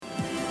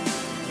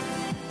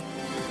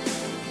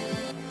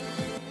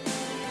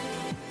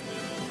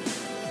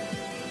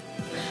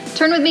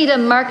Turn with me to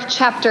Mark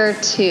chapter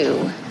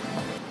 2.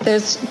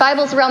 There's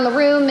Bibles around the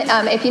room.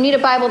 If you need a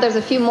Bible, there's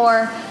a few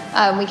more.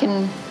 We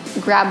can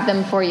grab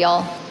them for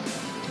y'all.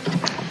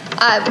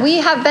 We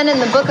have been in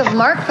the book of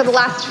Mark for the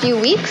last few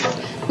weeks.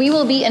 We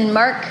will be in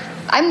Mark,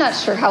 I'm not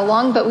sure how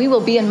long, but we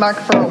will be in Mark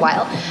for a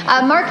while.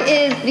 Mark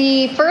is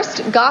the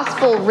first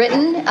gospel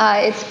written.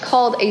 It's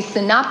called a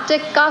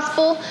synoptic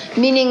gospel,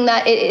 meaning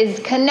that it is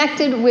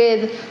connected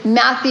with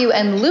Matthew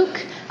and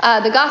Luke.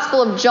 The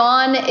Gospel of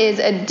John is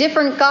a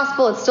different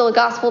gospel. It's still a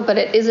gospel, but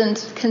it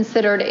isn't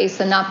considered a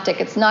synoptic.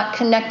 It's not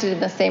connected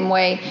in the same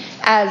way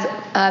as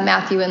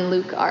Matthew and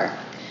Luke are.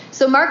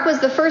 So Mark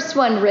was the first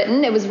one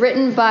written. It was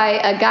written by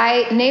a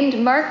guy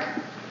named Mark.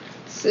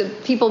 So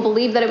people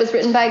believe that it was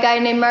written by a guy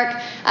named Mark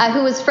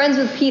who was friends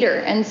with Peter.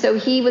 And so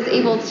he was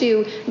able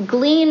to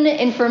glean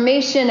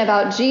information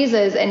about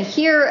Jesus and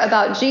hear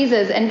about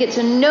Jesus and get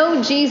to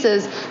know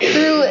Jesus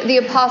through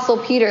the Apostle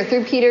Peter,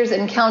 through Peter's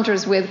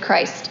encounters with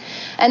Christ.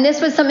 And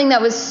this was something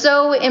that was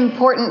so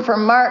important for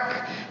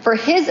Mark, for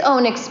his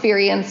own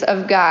experience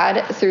of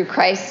God through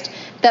Christ,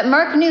 that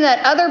Mark knew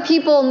that other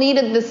people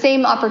needed the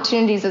same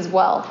opportunities as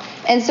well.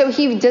 And so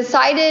he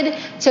decided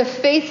to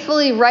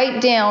faithfully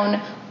write down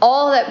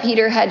all that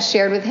Peter had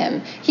shared with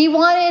him. He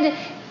wanted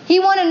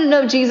to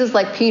know Jesus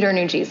like Peter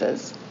knew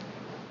Jesus.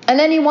 And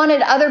then he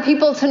wanted other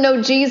people to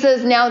know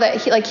Jesus now that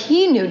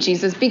he knew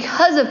Jesus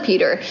because of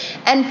Peter.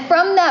 And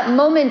from that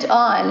moment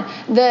on,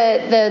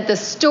 the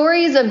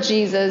stories of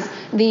Jesus,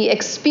 the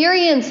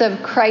experience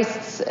of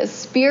Christ's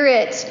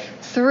Spirit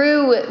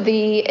through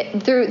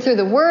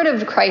the word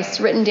of Christ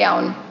written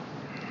down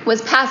was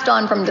passed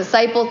on from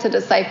disciple to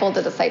disciple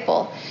to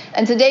disciple.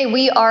 And today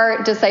we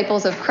are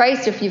disciples of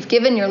Christ. If you've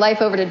given your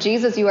life over to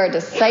Jesus, you are a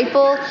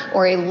disciple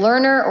or a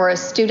learner or a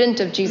student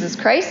of Jesus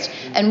Christ.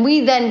 And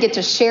we then get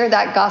to share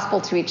that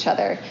gospel to each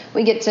other.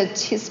 We get to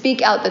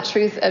speak out the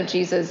truth of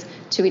Jesus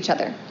to each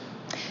other.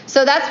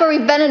 So that's where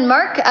we've been in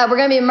Mark. We're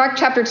going to be in Mark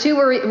chapter 2.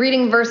 We're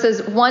reading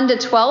verses 1 to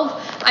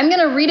 12. I'm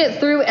going to read it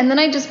through, and then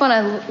I just want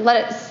to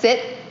let it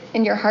sit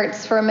in your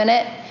hearts for a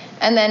minute.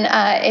 And then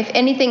if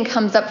anything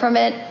comes up from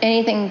it,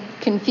 anything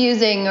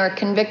confusing or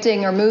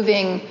convicting or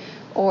moving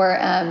or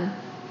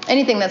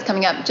anything that's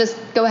coming up, just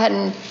go ahead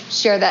and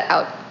share that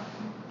out.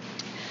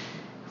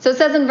 So it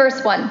says in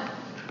verse 1,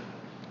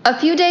 "A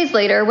few days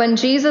later, when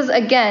Jesus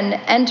again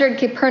entered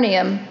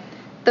Capernaum,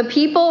 the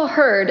people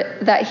heard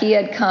that he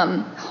had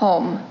come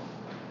home.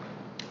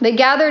 They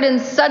gathered in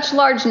such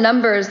large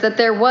numbers that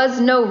there was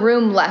no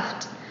room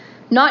left,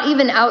 not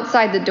even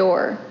outside the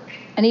door,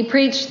 and he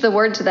preached the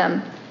word to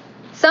them.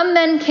 Some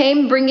men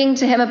came bringing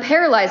to him a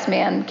paralyzed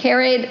man,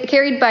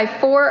 carried by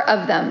 4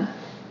 of them.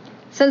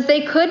 Since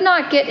they could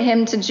not get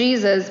him to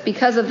Jesus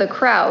because of the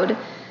crowd,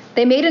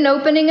 they made an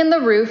opening in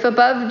the roof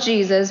above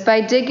Jesus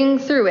by digging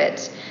through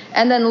it,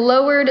 and then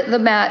lowered the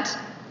mat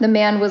the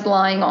man was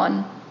lying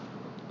on.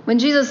 When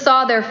Jesus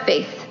saw their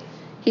faith,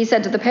 he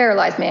said to the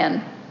paralyzed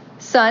man,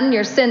 'Son,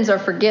 your sins are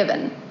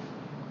forgiven.'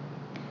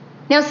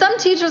 Now some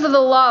teachers of the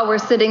law were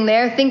sitting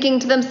there thinking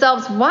to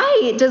themselves,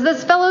 'Why does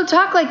this fellow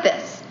talk like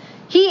this?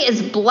 He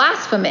is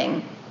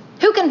blaspheming.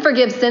 Who can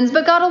forgive sins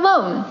but God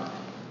alone?'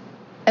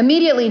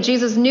 Immediately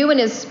Jesus knew in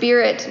his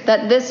spirit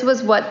that this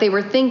was what they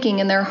were thinking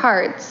in their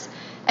hearts.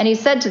 And he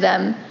said to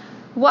them,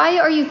 'Why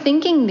are you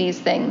thinking these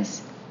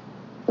things?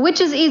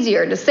 Which is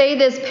easier, to say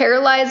this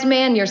paralyzed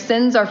man, your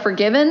sins are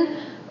forgiven,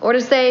 or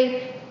to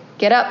say,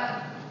 get up,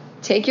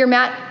 take your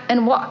mat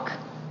and walk?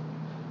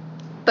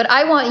 But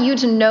I want you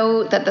to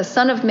know that the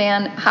Son of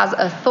Man has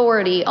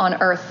authority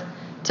on earth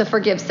to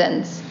forgive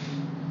sins.'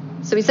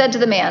 So he said to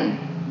the man,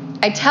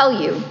 'I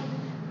tell you,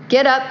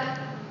 get up,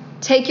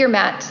 take your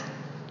mat,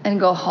 and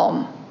go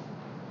home.'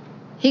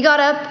 He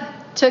got up,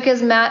 took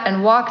his mat,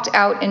 and walked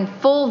out in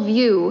full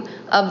view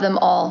of them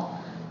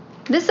all.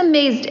 This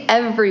amazed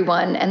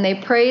everyone, and they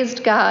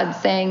praised God,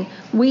 saying,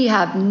 'We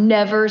have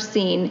never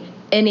seen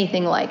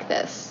anything like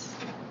this.'"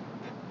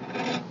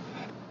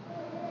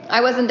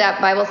 I wasn't at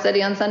Bible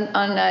study on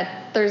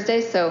Thursday,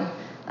 so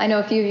I know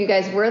a few of you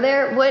guys were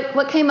there.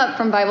 What came up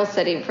from Bible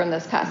study from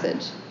this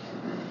passage?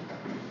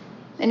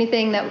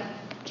 Anything that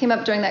came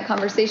up during that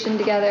conversation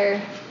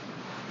together?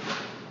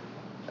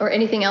 Or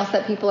anything else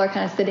that people are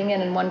kind of sitting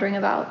in and wondering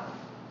about?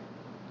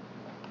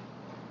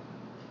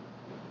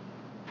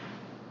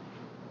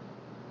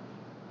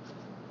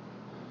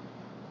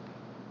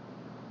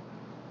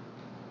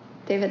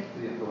 David?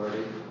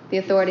 The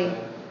authority.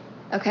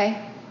 Okay.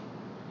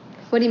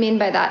 What do you mean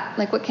by that?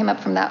 Like, what came up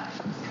from that?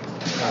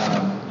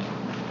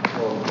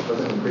 Well, was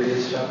it in the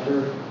previous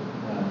chapter?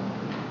 I'm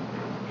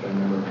trying to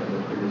remember from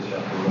the previous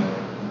chapter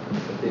what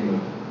the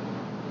theme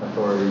of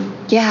authority.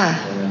 Yeah.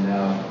 And then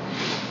now,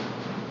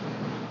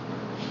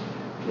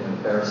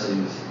 the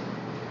Pharisees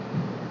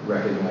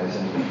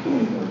recognizing,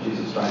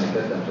 Jesus trying to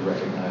get them to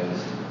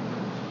recognize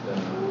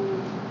them.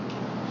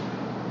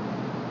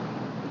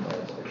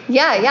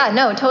 Yeah,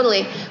 no,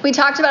 totally. We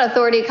talked about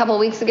authority a couple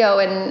weeks ago,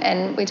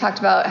 and we talked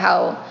about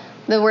how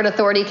the word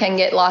authority can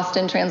get lost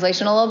in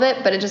translation a little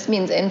bit, but it just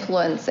means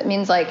influence. It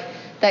means like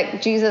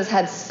that Jesus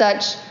had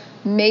such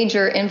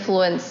major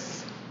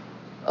influence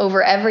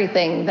over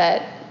everything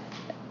that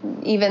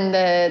even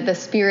the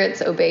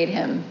spirits obeyed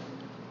him.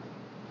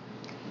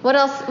 What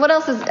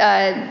else is,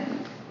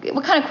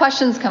 what kind of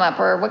questions come up,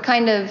 or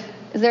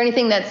is there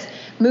anything that's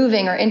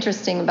moving or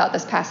interesting about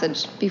this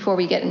passage before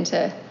we get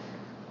into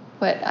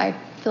what I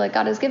feel like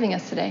God is giving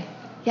us today?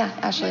 Yeah,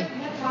 Ashley. I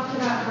talked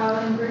about how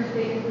in verse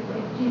 8 it was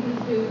like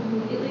Jesus knew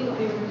immediately what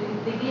they were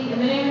thinking,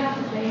 and they didn't have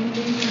to say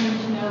anything for him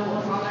to know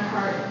what was on their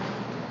heart,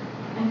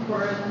 and for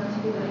them to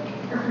be like,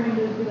 or for him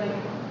to be like,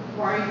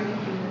 why are you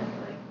thinking this?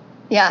 Like,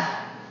 yeah.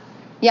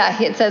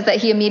 It says that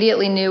he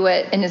immediately knew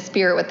it in his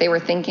spirit what they were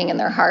thinking in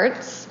their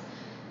hearts,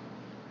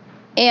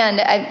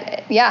 and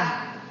I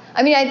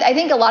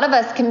think a lot of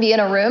us can be in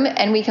a room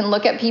and we can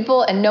look at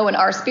people and know in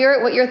our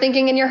spirit what you're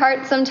thinking in your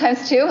heart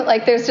sometimes too.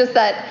 Like there's just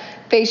that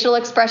facial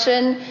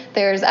expression,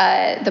 there's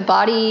the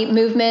body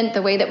movement,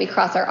 the way that we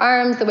cross our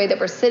arms, the way that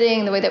we're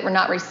sitting, the way that we're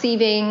not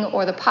receiving,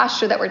 or the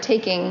posture that we're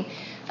taking.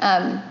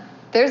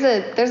 There's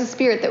a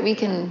spirit that we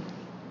can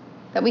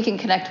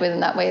connect with in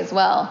that way as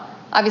well.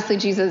 Obviously,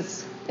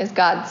 Jesus is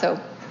God, so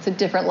it's a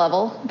different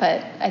level,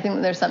 but I think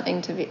that there's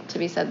something to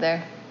be said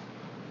there.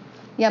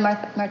 Yeah,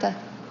 Martha.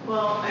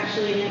 Well,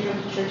 actually, I didn't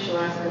come to church the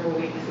last couple of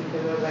weeks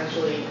because I was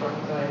actually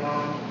talking to my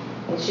mom.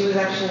 And she was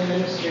actually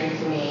ministering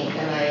to me,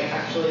 and I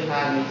actually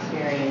had an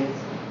experience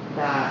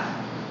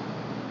that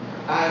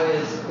I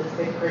was the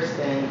sick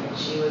person, and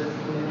she was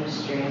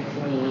ministering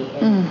to me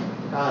in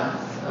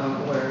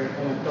God's word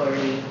and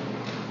authority.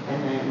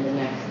 And then the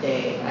next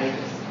day, I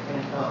just kind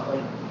of felt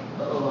like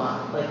a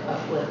lot, like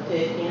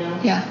uplifted, you know?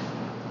 Yeah.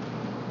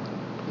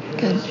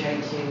 Because I was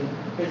trying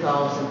to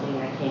resolve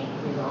something I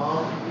can't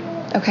resolve.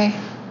 Okay.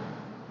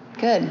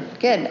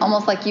 Good.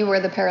 Almost like you were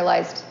the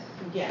paralyzed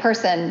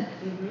person,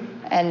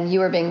 and you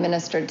were being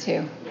ministered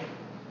to.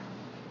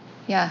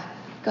 Yeah.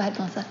 Go ahead,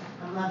 Melissa.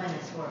 I'm loving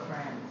his 4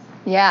 friends.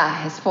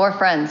 Yeah, his 4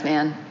 friends,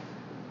 man.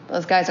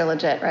 Those guys are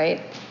legit,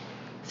 right?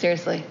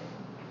 Seriously.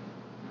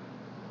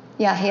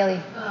 Yeah, Haley.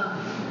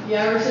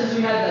 Ever since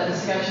we had that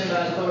discussion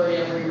about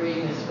authority, I'm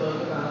rereading this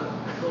book about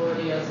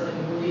authority as like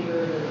a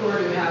believer, the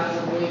authority we have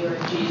as a believer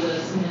in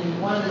Jesus.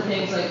 And one of the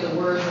things, like the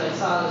words I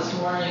saw this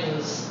morning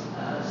was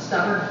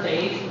stubborn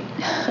faith.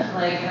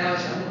 Like I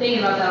was thinking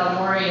about that all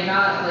morning, and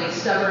not like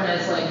stubborn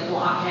as like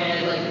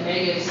blockhead, like a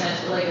negative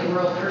sense, but like a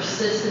real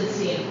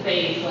persistency in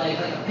faith, like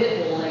a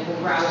pit bull, like will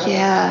grab hold of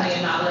something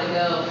and not let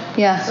go.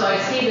 Yeah. So I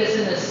see this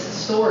in this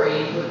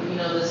story with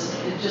this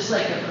just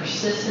like a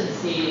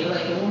persistency,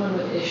 like the woman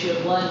with the issue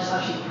of blood, just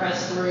how she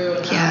pressed through,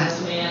 and how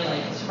this man,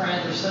 like his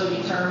friends were so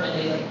determined,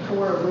 they like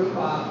tore a roof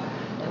off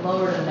and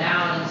lowered him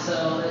down. And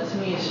so that to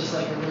me is just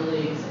like a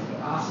really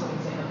awesome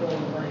example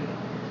of like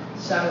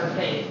stubborn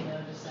faith.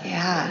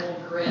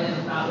 That grit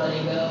of not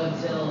letting go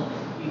until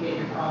you get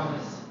your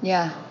promise.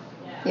 Yeah.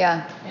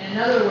 And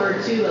another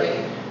word too,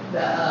 like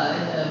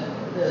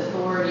the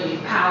authority,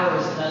 power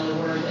is another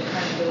word that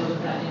kind of goes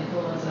with that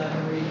influence that I've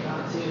been reading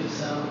about too.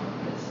 So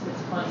it's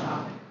a fun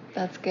topic.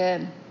 That's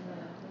good.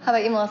 How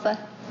about you,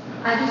 Melissa?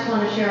 I just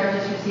want to share, I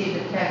just received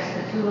a text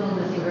that 2 little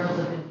missing girls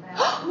have been found.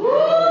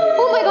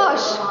 Oh my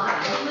gosh.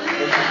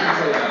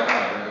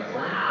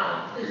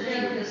 Wow.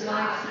 It's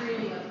live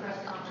streaming a press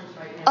conference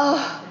right now.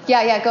 Oh,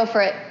 yeah, go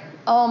for it.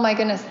 Oh my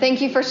goodness. Thank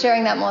you for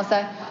sharing that,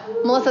 Melissa.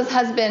 Melissa's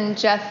husband,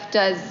 Jeff,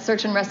 does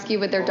search and rescue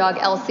with their dog,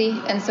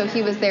 Elsie, and so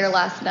he was there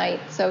last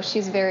night. So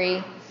she's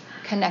very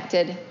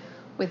connected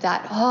with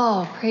that.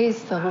 Oh,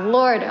 praise the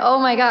Lord. Oh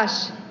my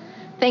gosh.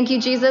 Thank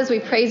you, Jesus. We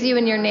praise you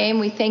in your name.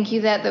 We thank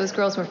you that those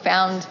girls were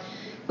found.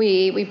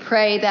 We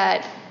pray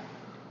that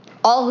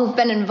all who've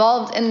been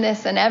involved in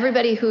this and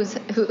everybody who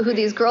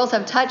these girls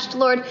have touched,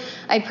 Lord,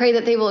 I pray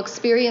that they will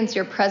experience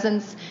your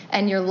presence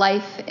and your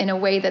life in a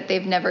way that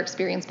they've never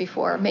experienced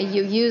before. May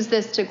you use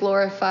this to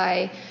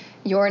glorify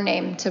your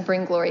name, to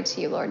bring glory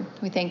to you, Lord.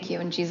 We thank you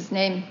in Jesus'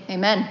 name.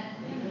 Amen.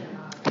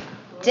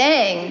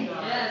 Dang.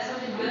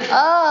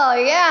 Oh,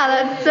 yeah,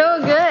 that's so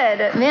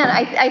good. Man,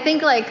 I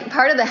think like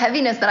part of the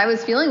heaviness that I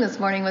was feeling this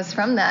morning was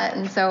from that.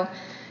 And so,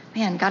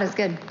 man, God is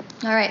good.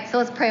 All right, so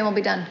let's pray and we'll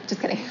be done.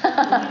 Just kidding.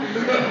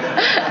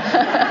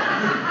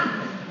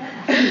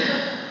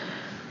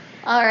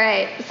 All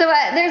right, so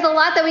there's a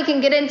lot that we can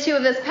get into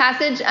of this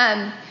passage.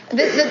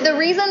 The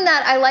reason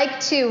that I like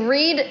to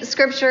read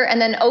scripture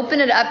and then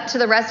open it up to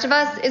the rest of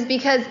us is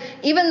because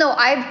even though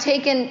I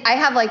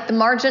have like the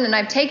margin and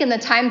I've taken the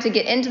time to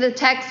get into the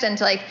text and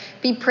to like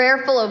be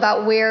prayerful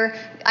about where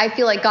I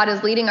feel like God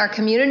is leading our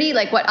community,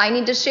 like what I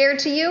need to share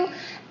to you,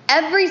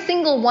 every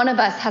single one of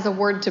us has a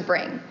word to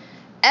bring.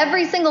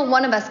 Every single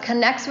one of us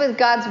connects with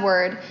God's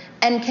word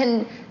and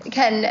can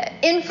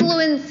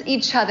influence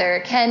each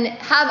other, can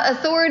have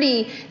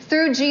authority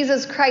through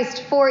Jesus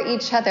Christ for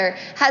each other,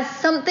 has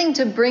something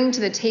to bring to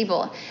the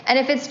table. And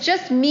if it's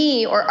just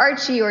me or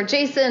Archie or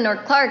Jason or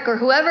Clark or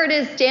whoever it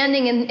is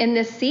standing in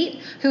this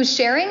seat who's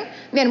sharing,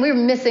 man, we're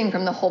missing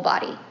from the whole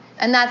body.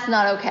 And that's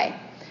not okay.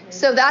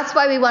 So that's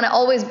why we want to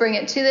always bring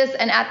it to this.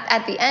 And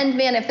at the end,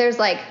 man, if there's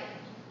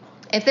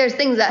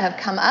things that have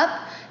come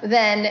up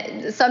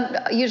then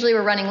usually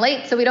we're running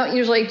late, so we don't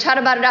usually chat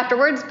about it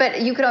afterwards,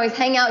 but you can always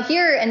hang out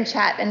here and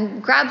chat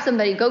and grab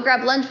somebody, go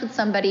grab lunch with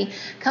somebody,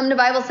 come to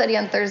Bible study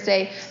on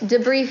Thursday,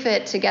 debrief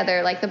it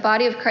together. Like, the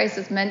body of Christ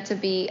is meant to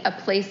be a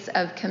place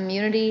of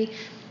community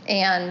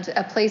and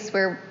a place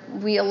where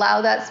we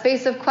allow that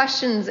space of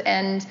questions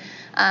and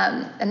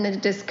the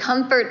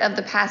discomfort of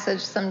the passage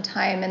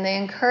sometime and the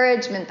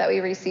encouragement that we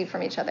receive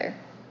from each other.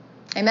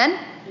 Amen?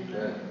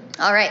 Amen.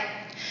 All right.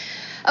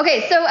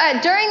 Okay, so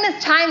during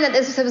this time that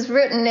this was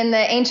written in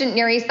the ancient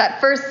Near East, that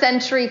first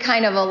century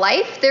kind of a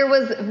life, there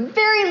was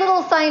very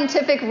little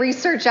scientific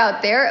research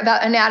out there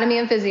about anatomy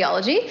and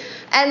physiology,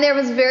 and there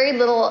was very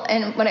little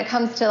when it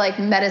comes to like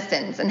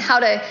medicines and how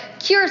to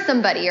cure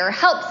somebody or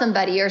help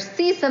somebody or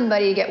see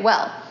somebody get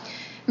well.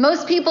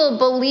 Most people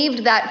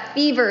believed that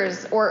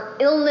fevers or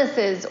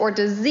illnesses or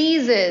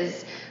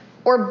diseases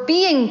or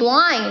being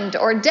blind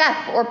or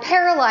deaf or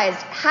paralyzed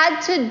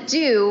had to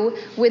do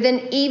with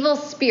an evil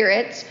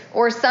spirit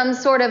or some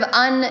sort of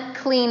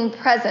unclean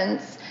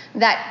presence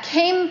that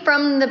came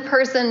from the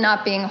person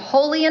not being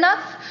holy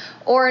enough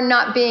or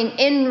not being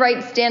in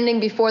right standing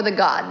before the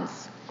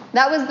gods.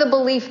 That was the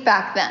belief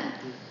back then.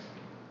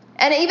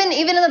 And even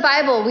in the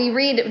Bible, we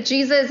read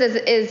Jesus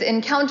is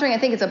encountering, I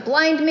think it's a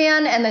blind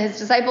man, and his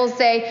disciples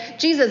say,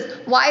 Jesus,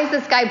 why is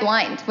this guy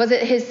blind? Was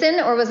it his sin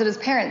or was it his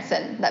parents'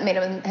 sin that made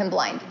him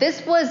blind?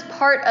 This was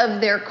part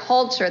of their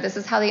culture. This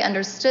is how they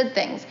understood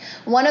things.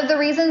 One of the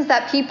reasons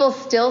that people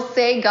still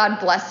say God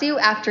bless you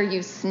after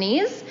you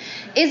sneeze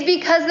is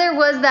because there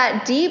was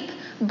that deep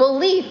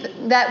belief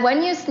that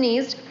when you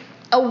sneezed,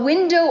 a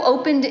window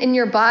opened in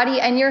your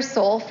body and your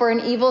soul for an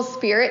evil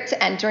spirit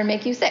to enter and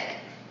make you sick.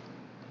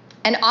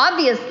 And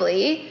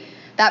obviously,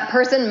 that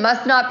person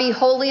must not be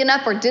holy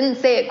enough or didn't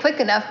say it quick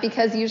enough,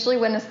 because usually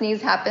when a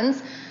sneeze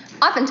happens,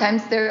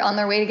 oftentimes they're on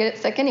their way to get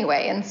sick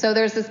anyway. And so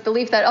there's this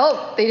belief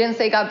that, they didn't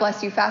say God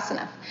bless you fast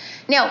enough.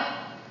 Now,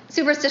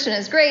 superstition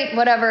is great,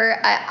 whatever.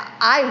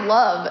 I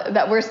love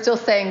that we're still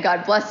saying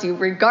God bless you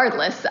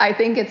regardless. I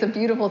think it's a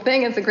beautiful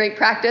thing. It's a great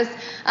practice.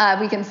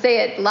 We can say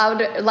it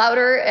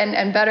louder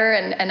and better,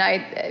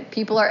 and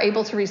people are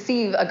able to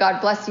receive a God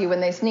bless you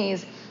when they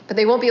sneeze. But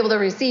they won't be able to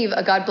receive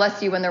a God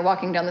bless you when they're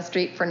walking down the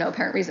street for no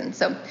apparent reason.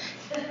 So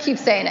keep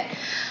saying it.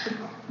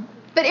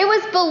 But it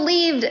was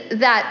believed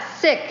that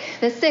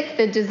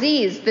the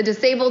diseased, the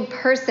disabled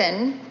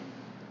person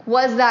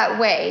was that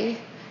way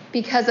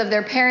because of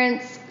their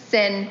parents'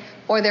 sin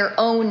or their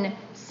own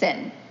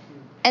sin.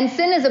 And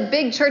sin is a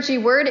big churchy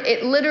word.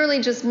 It literally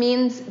just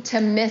means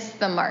to miss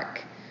the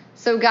mark.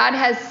 So God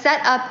has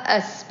set up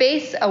a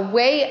space, a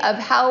way of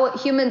how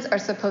humans are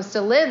supposed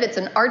to live. It's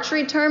an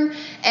archery term.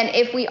 And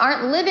if we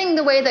aren't living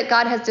the way that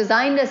God has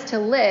designed us to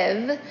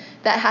live,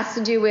 that has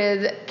to do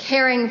with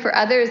caring for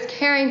others,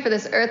 caring for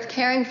this earth,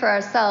 caring for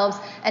ourselves,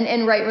 and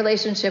in right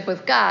relationship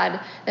with God,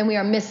 then we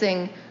are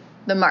missing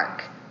the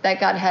mark that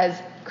God has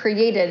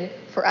created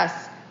for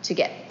us to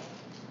get.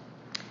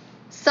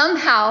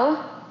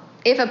 Somehow,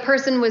 if a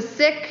person was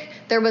sick,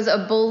 there was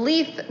a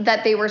belief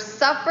that they were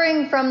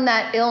suffering from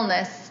that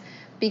illness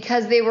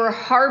because they were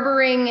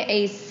harboring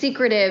a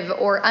secretive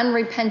or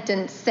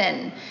unrepentant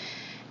sin.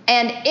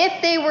 And if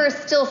they were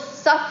still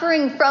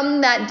suffering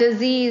from that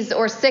disease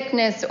or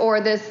sickness or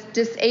this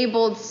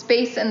disabled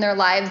space in their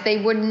lives,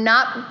 they would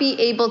not be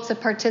able to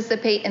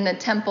participate in the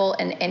temple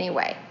in any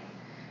way,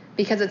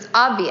 because it's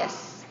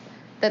obvious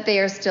that they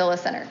are still a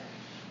sinner.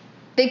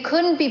 They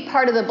couldn't be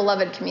part of the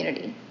beloved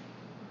community.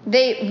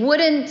 They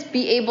wouldn't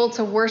be able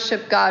to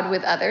worship God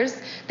with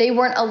others. They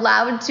weren't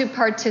allowed to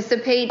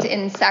participate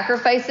in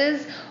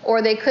sacrifices,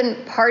 or they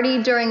couldn't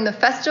party during the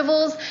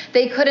festivals.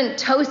 They couldn't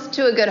toast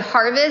to a good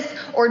harvest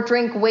or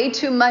drink way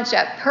too much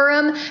at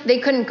Purim. They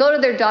couldn't go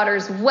to their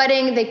daughter's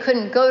wedding. They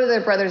couldn't go to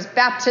their brother's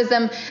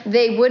baptism.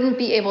 They wouldn't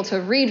be able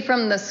to read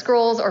from the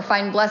scrolls or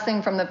find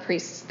blessing from the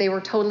priests. They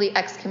were totally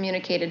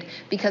excommunicated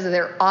because of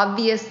their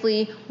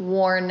obviously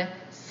worn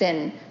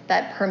sin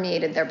that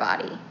permeated their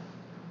body.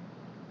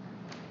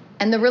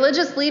 And the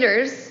religious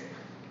leaders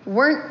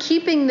weren't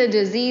keeping the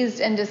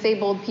diseased and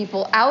disabled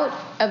people out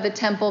of the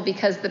temple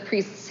because the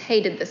priests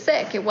hated the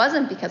sick. It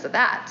wasn't because of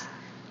that.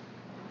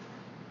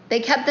 They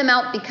kept them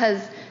out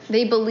because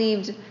they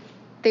believed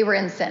they were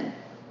in sin.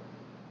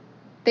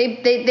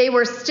 They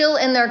were still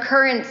in their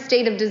current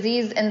state of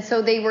disease, and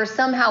so they were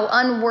somehow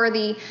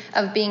unworthy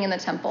of being in the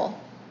temple.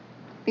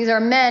 These are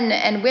men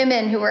and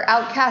women who were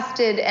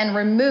outcasted and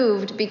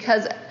removed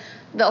because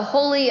the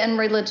holy and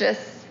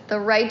religious, the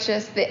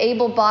righteous, the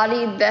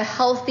able-bodied, the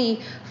healthy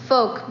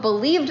folk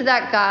believed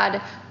that God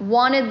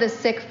wanted the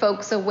sick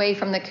folks away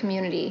from the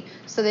community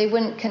so they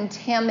wouldn't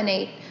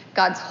contaminate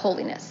God's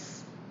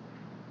holiness.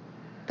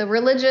 The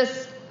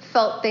religious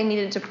felt they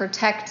needed to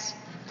protect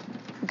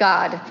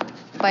God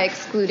by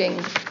excluding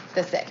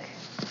the sick.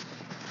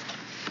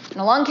 And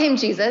along came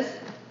Jesus.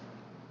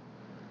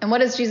 And what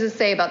does Jesus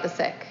say about the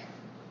sick?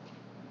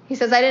 He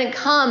says, I didn't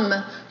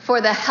come for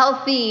the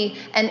healthy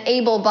and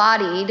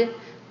able-bodied.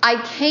 I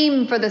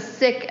came for the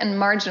sick and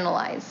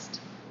marginalized.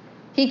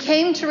 He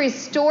came to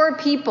restore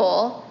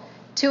people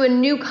to a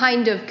new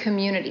kind of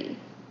community.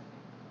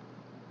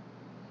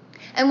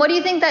 And what do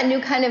you think that new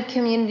kind of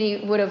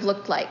community would have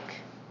looked like?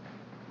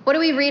 What do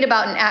we read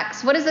about in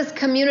Acts? What is this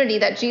community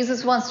that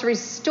Jesus wants to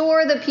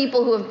restore the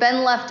people who have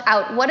been left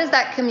out? What does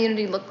that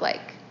community look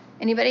like?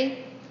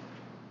 Anybody?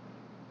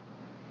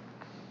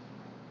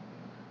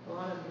 A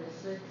lot of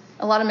misfits.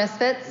 A lot of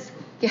misfits?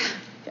 Yeah.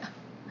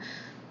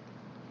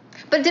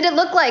 But did it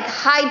look like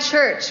high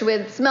church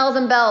with smells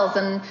and bells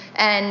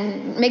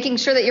and making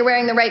sure that you're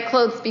wearing the right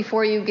clothes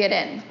before you get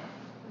in?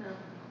 No.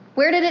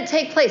 Where did it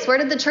take place? Where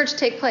did the church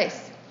take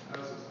place?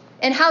 Houses.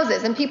 In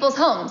houses, in people's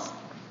homes.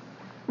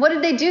 What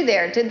did they do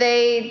there? Did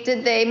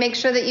they make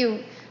sure that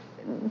you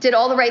did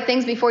all the right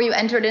things before you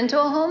entered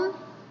into a home?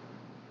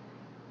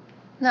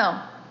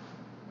 No.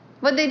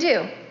 What did they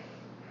do?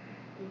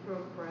 They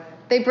broke bread.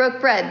 They broke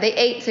bread. They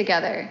ate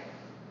together.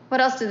 What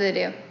else did they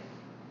do?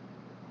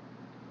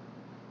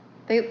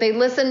 They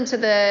listened to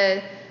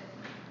the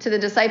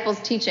disciples'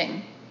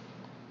 teaching.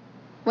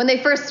 When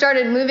they first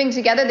started moving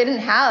together, they didn't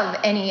have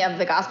any of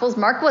the Gospels.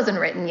 Mark wasn't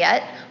written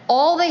yet.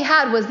 All they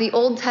had was the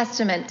Old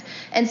Testament.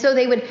 And so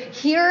they would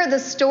hear the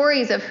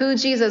stories of who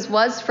Jesus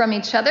was from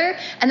each other,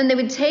 and then they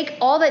would take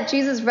all that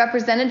Jesus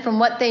represented from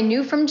what they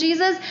knew from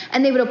Jesus,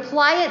 and they would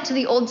apply it to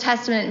the Old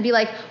Testament and be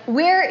like,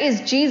 where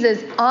is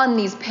Jesus on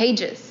these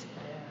pages?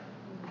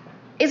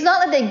 It's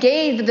not that they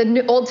gave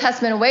the Old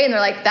Testament away and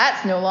they're like,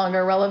 that's no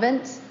longer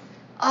relevant.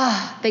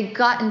 They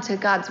got into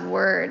God's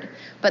word,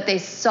 but they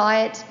saw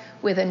it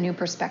with a new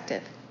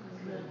perspective.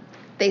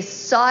 They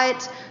saw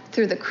it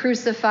through the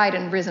crucified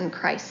and risen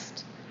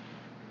Christ.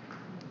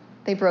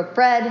 They broke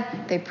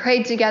bread, they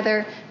prayed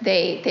together,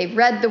 they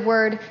read the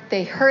word,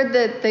 they heard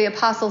the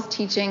apostles'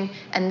 teaching,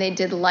 and they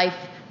did life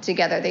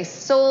together. They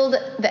sold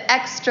the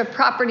extra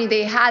property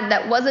they had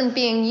that wasn't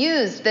being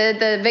used,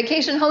 the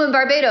vacation home in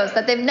Barbados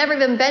that they've never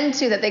even been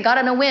to, that they got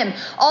on a whim.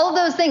 All of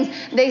those things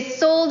they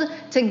sold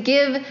to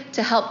give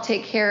to help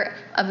take care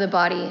of the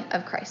body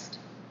of Christ.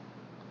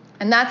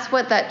 And that's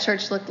what that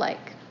church looked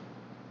like.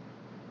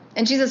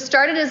 And Jesus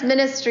started his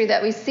ministry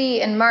that we see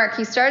in Mark.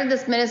 He started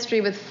this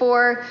ministry with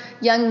 4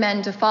 young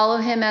men to follow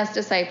him as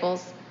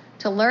disciples,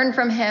 to learn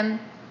from him.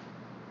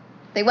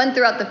 They went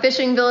throughout the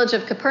fishing village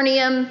of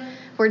Capernaum,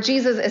 where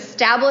Jesus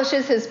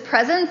establishes his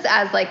presence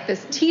as like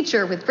this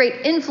teacher with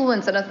great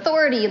influence and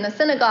authority in the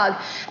synagogue.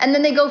 And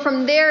then they go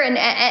from there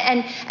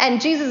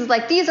and Jesus is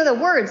like, these are the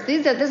words.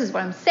 This is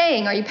what I'm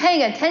saying. Are you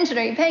paying attention?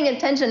 Are you paying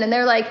attention? And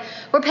they're like,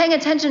 we're paying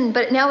attention,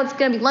 but now it's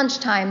going to be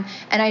lunchtime,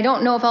 and I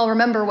don't know if I'll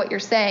remember what you're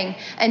saying.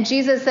 And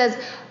Jesus says,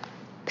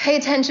 pay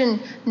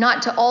attention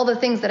not to all the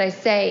things that I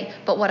say,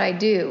 but what I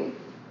do.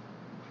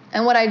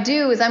 And what I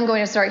do is I'm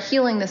going to start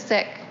healing the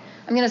sick.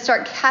 I'm going to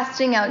start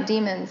casting out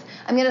demons.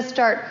 I'm going to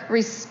start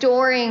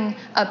restoring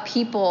a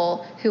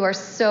people who are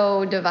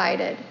so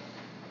divided.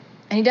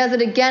 And he does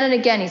it again and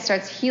again. He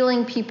starts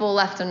healing people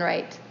left and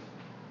right.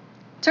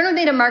 Turn with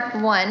me to Mark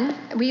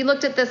 1. We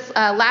looked at this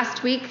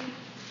last week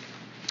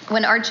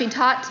when Archie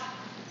taught.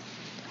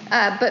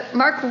 But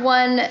Mark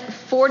 1,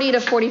 40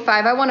 to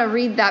 45, I want to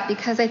read that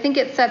because I think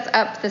it sets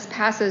up this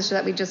passage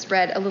that we just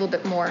read a little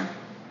bit more.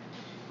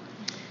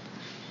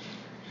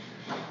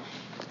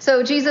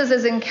 So Jesus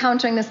is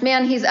encountering this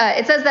man.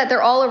 It says that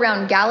they're all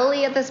around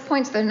Galilee at this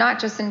point, so they're not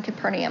just in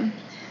Capernaum.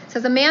 It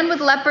says, a man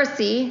with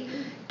leprosy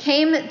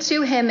came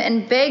to him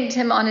and begged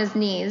him on his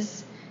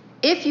knees,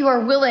 if you are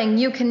willing,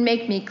 you can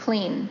make me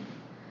clean.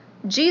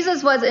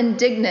 Jesus was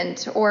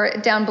indignant, or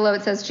down below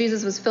it says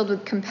Jesus was filled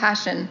with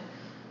compassion.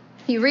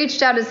 He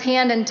reached out his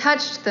hand and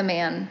touched the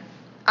man.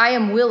 I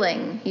am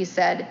willing, he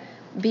said,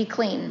 be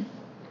clean.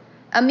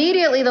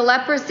 Immediately the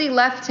leprosy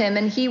left him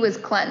and he was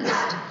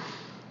cleansed.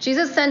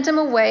 Jesus sent him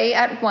away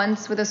at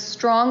once with a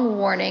strong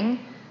warning.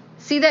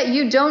 See that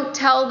you don't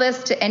tell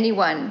this to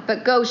anyone,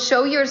 but go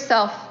show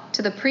yourself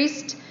to the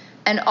priest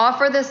and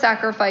offer the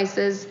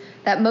sacrifices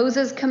that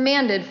Moses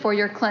commanded for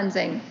your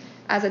cleansing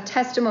as a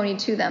testimony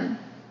to them.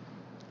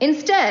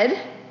 Instead,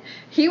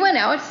 he went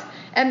out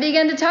and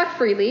began to talk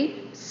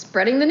freely,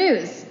 spreading the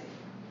news.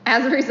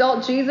 As a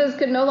result, Jesus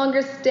could no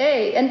longer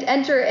stay and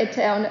enter a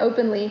town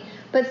openly,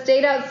 but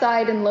stayed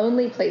outside in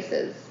lonely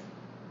places.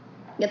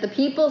 Yet the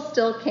people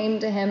still came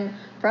to him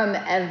from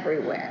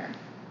everywhere.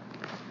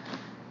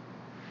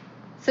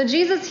 So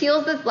Jesus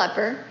heals this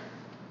leper.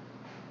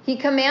 He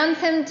commands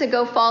him to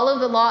go follow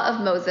the law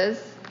of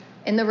Moses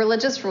in the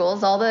religious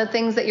rules, all the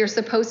things that you're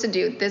supposed to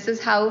do. This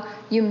is how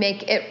you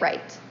make it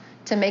right,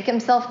 to make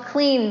himself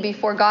clean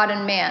before God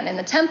and man in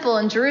the temple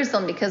in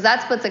Jerusalem, because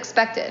that's what's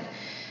expected.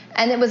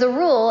 And it was a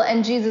rule,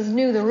 and Jesus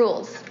knew the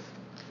rules.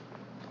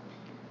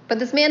 But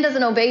this man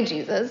doesn't obey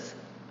Jesus.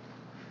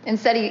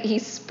 Instead, he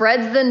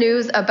spreads the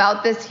news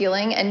about this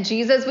healing, and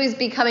Jesus was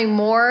becoming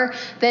more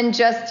than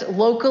just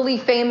locally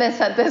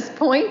famous at this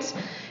point.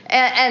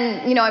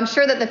 And I'm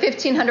sure that the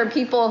 1,500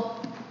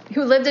 people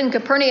who lived in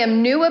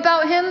Capernaum knew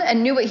about him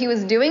and knew what he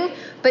was doing,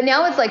 but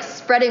now it's like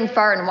spreading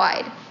far and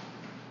wide.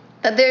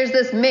 That there's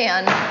this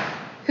man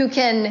who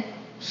can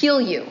heal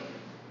you.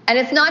 And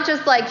it's not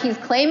just like he's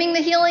claiming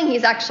the healing,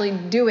 he's actually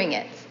doing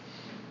it.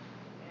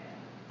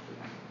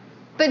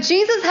 But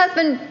Jesus has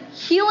been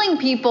healing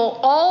people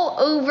all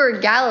over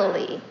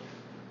Galilee.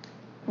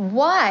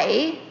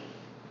 why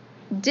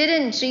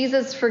didn't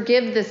Jesus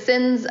forgive the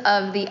sins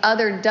of the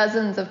other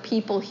dozens of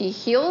people he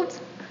healed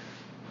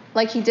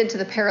like he did to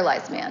the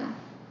paralyzed man?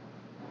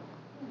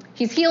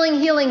 He's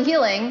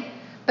healing,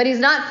 but he's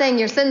not saying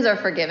your sins are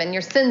forgiven,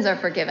 your sins are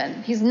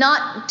forgiven. He's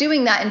not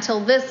doing that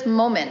until this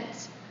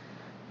moment.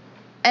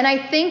 And I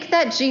think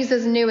that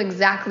Jesus knew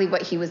exactly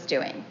what he was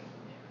doing.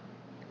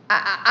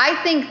 I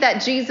think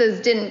that Jesus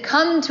didn't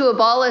come to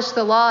abolish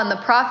the law and the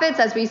prophets,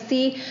 as we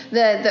see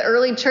the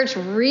early church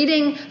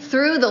reading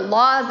through the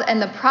laws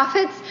and the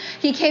prophets.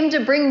 He came to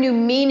bring new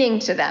meaning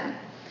to them.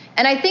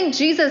 And I think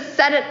Jesus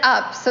set it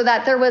up so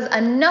that there was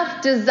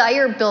enough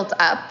desire built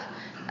up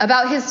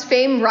about his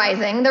fame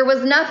rising. There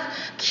was enough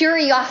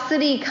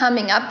curiosity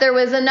coming up. There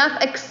was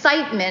enough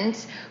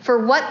excitement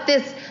for what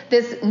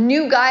this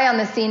new guy on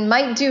the scene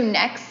might do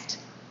next.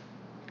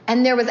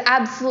 And there was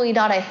absolutely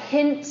not a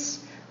hint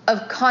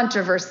of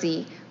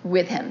controversy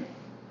with him.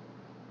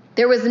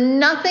 There was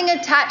nothing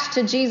attached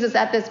to Jesus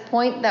at this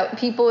point that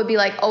people would be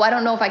like, oh, I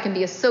don't know if I can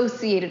be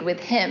associated with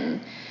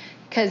him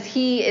because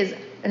he is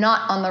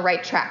not on the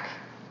right track.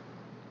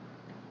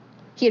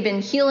 He had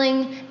been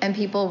healing and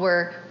people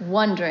were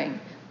wondering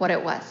what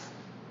it was.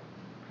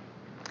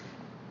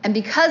 And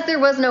because there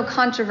was no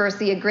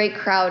controversy, a great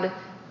crowd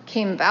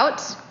came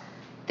about.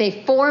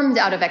 They formed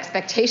out of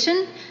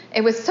expectation.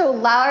 It was so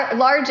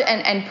large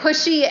and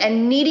pushy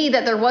and needy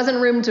that there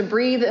wasn't room to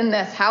breathe in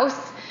this house.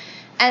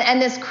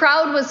 And this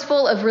crowd was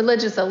full of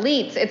religious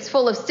elites. It's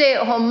full of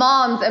stay-at-home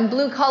moms and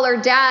blue-collar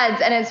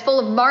dads, and it's full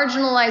of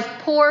marginalized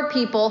poor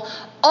people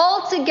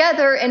all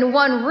together in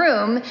one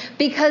room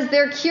because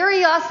their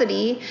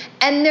curiosity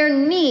and their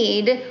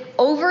need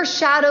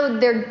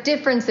overshadowed their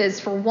differences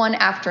for one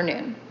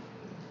afternoon.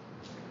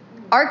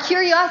 Our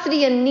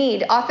curiosity and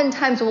need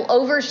oftentimes will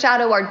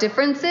overshadow our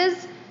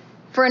differences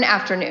for an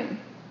afternoon.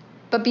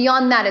 But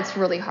beyond that, it's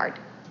really hard.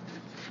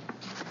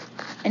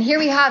 And here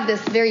we have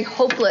this very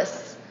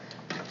hopeless,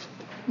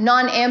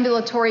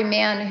 non-ambulatory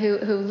man who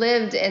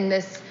lived in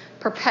this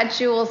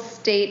perpetual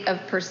state of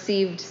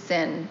perceived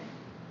sin.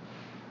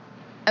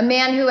 A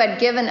man who had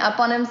given up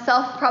on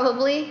himself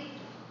probably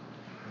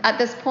at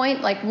this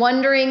point, like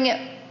wondering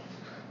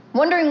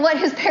what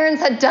his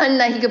parents had done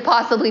that he could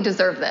possibly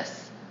deserve this.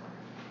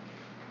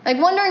 Like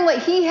wondering what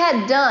he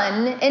had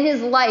done in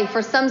his life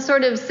or some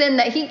sort of sin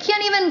that he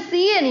can't even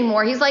see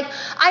anymore. He's like,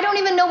 I don't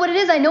even know what it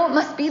is. I know it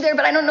must be there,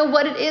 but I don't know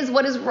what it is.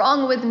 What is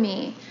wrong with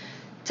me?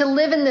 To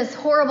live in this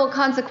horrible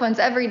consequence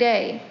every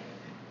day.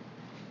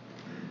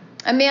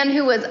 A man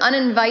who was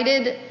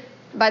uninvited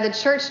by the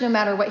church no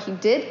matter what he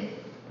did,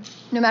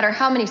 no matter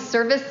how many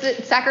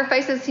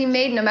sacrifices he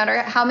made, no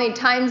matter how many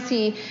times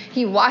he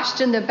washed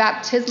in the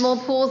baptismal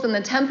pools in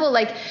the temple,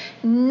 like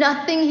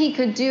nothing he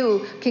could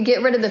do could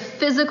get rid of the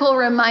physical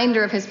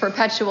reminder of his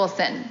perpetual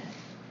sin.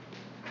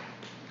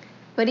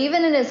 But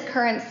even in his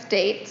current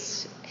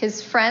state,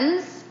 his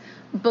friends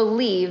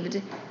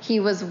believed he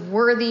was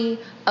worthy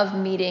of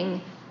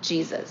meeting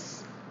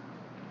Jesus.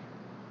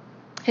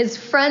 His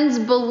friends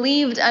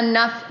believed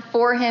enough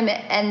for him,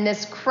 and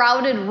this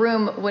crowded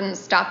room wouldn't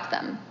stop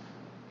them.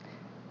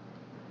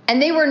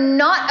 And they were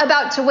not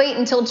about to wait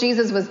until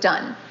Jesus was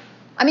done.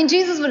 I mean,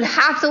 Jesus would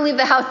have to leave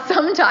the house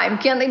sometime.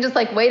 Can't they just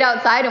like wait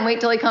outside and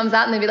wait till he comes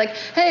out and they'd be like,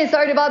 hey,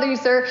 sorry to bother you,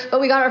 sir,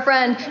 but we got our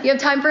friend. You have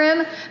time for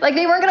him? Like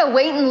they weren't going to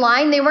wait in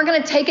line. They weren't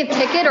going to take a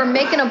ticket or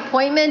make an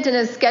appointment in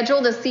his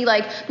schedule to see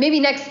like maybe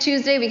next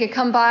Tuesday we could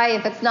come by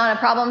if it's not a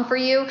problem for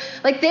you.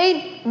 Like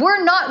they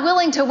were not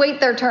willing to wait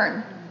their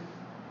turn.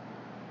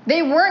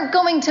 They weren't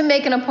going to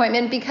make an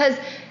appointment because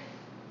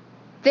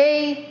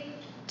they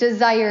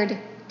desired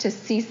to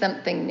see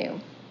something new.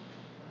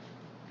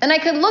 And I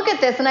could look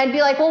at this and I'd be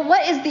like, well,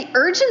 what is the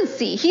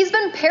urgency? He's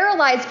been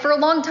paralyzed for a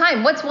long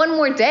time. What's one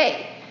more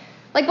day?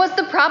 Like, what's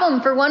the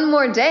problem for one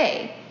more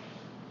day?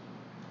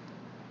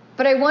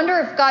 But I wonder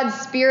if God's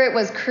Spirit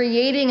was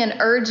creating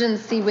an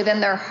urgency within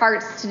their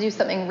hearts to do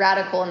something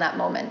radical in that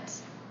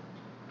moment.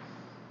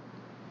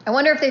 I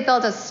wonder if they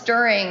felt a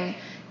stirring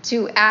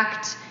to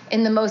act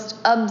in the most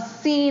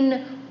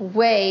obscene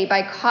way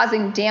by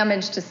causing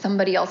damage to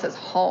somebody else's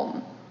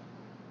home.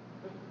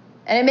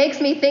 And it makes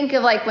me think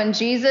of like when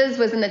Jesus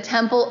was in the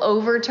temple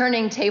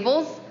overturning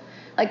tables,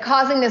 like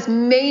causing this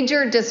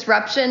major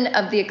disruption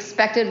of the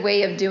expected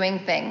way of doing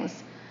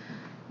things.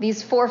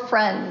 These four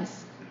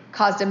friends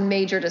caused a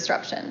major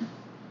disruption.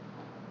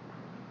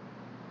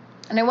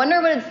 And I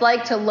wonder what it's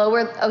like to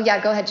lower... Oh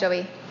yeah, go ahead,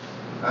 Joey.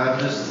 I'm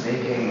just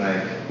thinking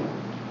like,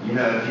 you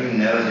know, if you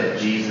know that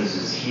Jesus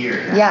is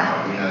here now,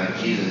 Yeah. you know,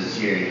 if Jesus is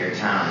here in your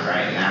town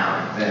right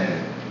now,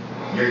 then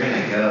you're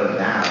going to go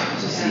down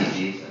to see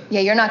Jesus.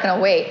 Yeah, you're not going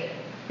to wait.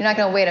 You're not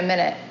going to wait a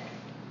minute.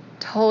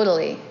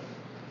 Totally.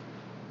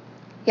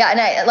 Yeah,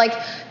 and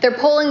they're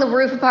pulling the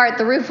roof apart.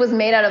 The roof was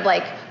made out of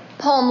like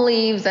palm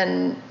leaves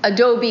and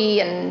adobe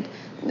and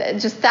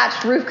just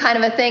thatched roof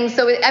kind of a thing.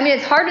 So,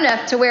 it's hard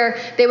enough to where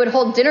they would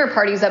hold dinner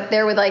parties up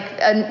there with like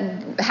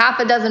half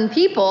a dozen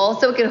people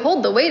so it could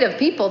hold the weight of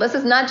people. This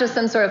is not just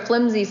some sort of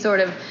flimsy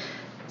sort of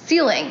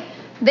ceiling.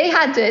 They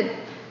had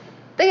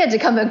to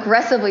come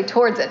aggressively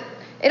towards it.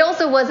 It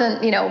also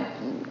wasn't,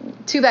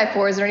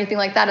 2x4s or anything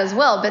like that as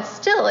well, but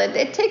still,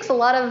 it takes a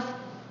lot of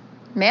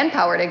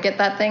manpower to get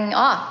that thing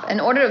off in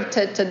order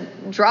to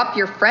drop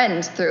your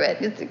friend through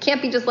it. It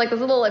can't be just like those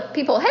little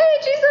people, hey,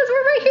 Jesus,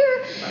 we're right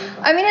here.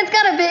 I mean, it's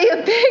got to be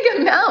a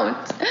big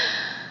amount.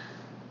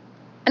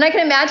 And I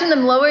can imagine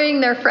them lowering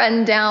their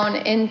friend down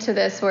into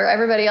this where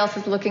everybody else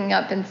is looking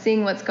up and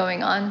seeing what's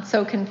going on,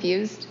 so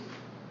confused.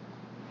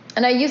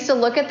 And I used to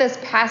look at this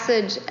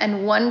passage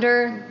and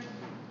wonder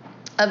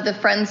of the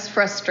friend's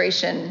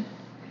frustration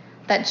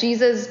that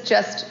Jesus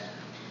just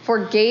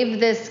forgave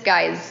this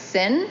guy's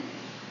sin,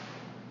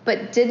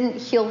 but didn't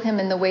heal him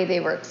in the way they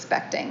were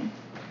expecting.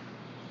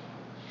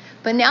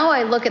 But now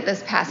I look at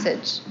this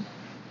passage,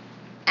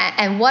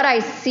 and what I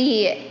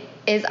see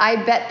is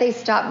I bet they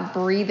stopped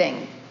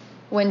breathing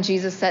when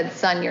Jesus said,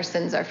 son, your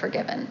sins are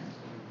forgiven.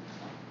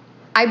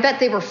 I bet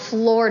they were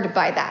floored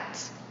by that.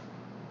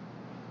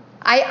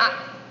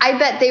 I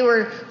bet they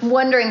were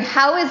wondering,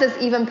 how is this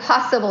even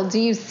possible? Do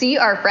you see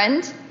our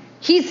friend?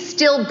 He's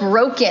still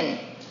broken.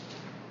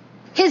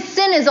 His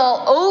sin is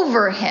all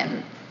over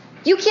him.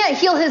 You can't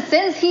heal his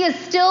sins. He is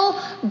still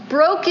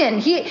broken.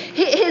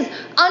 His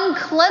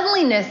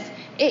uncleanliness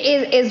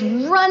is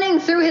running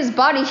through his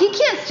body. He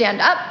can't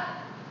stand up.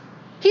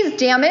 He's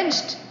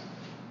damaged.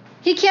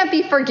 He can't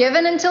be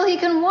forgiven until he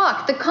can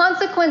walk. The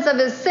consequence of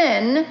his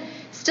sin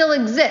still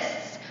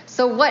exists.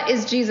 So what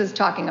is Jesus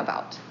talking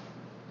about?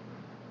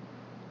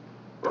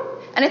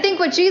 And I think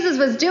what Jesus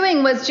was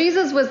doing was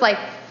Jesus was like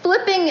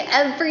flipping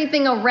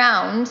everything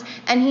around,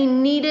 and he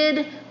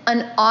needed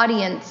an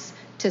audience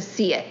to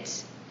see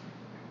it.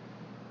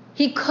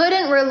 He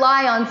couldn't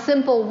rely on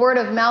simple word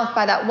of mouth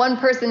by that one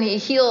person he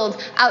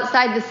healed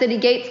outside the city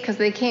gates because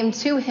they came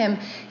to him.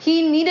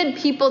 He needed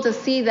people to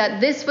see that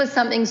this was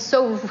something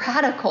so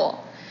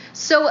radical,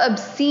 so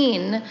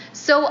obscene,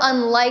 so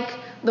unlike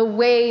the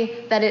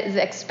way that it is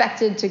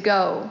expected to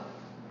go.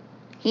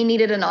 He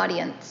needed an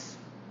audience.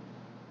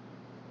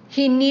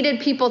 He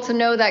needed people to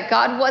know that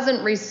God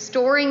wasn't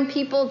restoring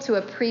people to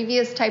a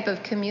previous type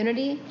of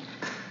community.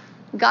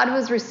 God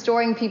was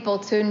restoring people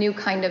to a new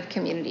kind of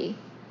community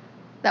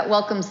that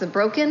welcomes the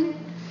broken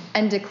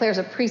and declares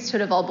a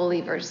priesthood of all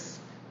believers.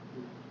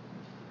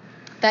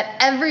 That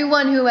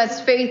everyone who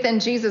has faith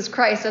in Jesus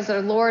Christ as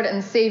their Lord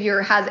and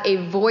Savior has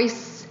a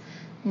voice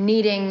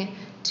needing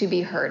to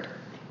be heard.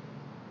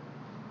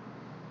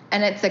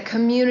 And it's a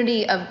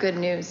community of good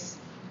news.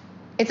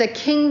 It's a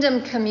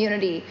kingdom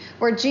community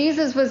where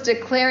Jesus was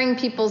declaring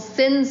people's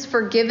sins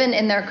forgiven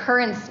in their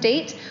current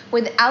state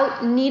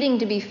without needing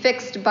to be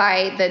fixed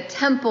by the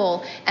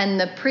temple and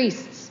the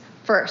priests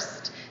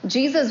first.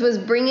 Jesus was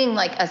bringing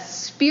like a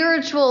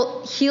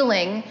spiritual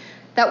healing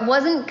that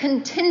wasn't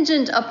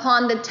contingent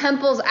upon the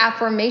temple's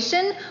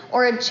affirmation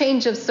or a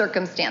change of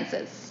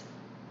circumstances.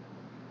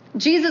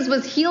 Jesus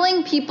was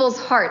healing people's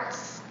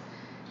hearts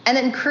and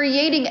then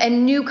creating a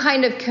new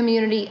kind of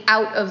community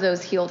out of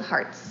those healed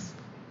hearts.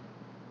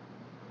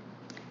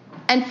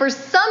 And for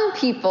some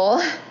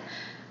people,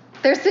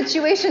 their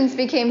situations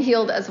became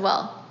healed as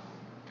well.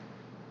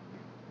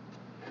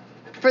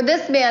 For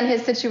this man,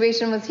 his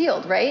situation was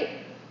healed, right?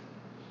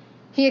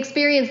 He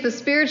experienced the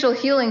spiritual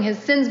healing, his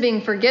sins being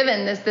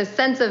forgiven, this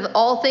sense of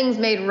all things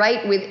made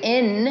right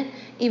within,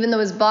 even though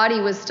his body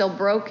was still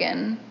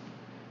broken.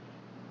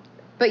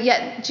 But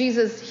yet,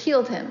 Jesus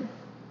healed him.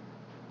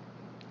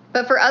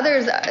 But for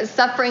others,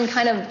 suffering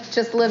kind of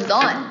just lives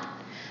on.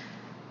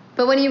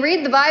 But when you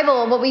read the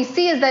Bible, what we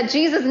see is that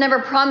Jesus never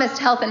promised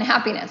health and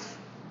happiness.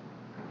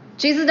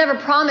 Jesus never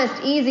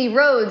promised easy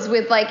roads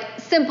with like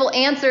simple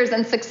answers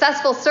and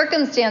successful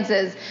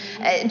circumstances.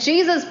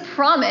 Jesus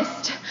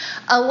promised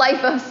a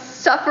life of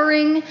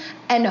suffering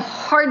and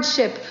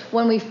hardship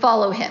when we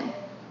follow him.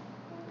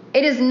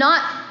 It is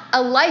not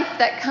a life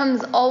that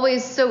comes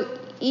always so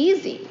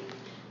easy.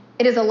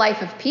 It is a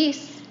life of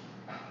peace.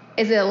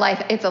 It's a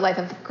life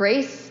of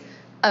grace,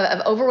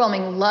 of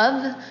overwhelming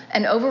love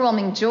and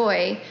overwhelming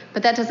joy,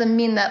 but that doesn't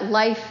mean that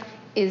life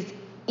is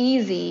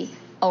easy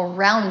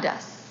around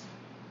us.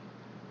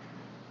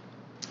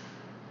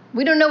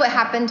 We don't know what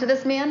happened to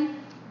this man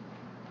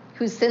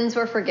whose sins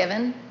were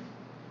forgiven,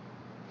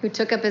 who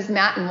took up his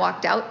mat and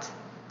walked out.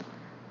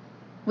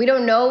 We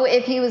don't know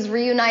if he was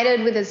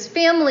reunited with his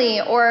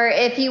family or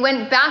if he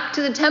went back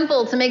to the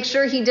temple to make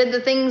sure he did the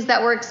things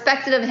that were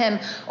expected of him,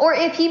 or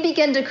if he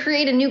began to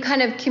create a new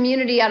kind of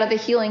community out of the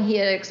healing he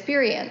had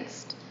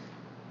experienced.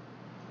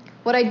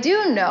 What I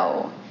do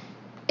know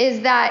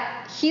is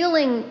that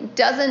healing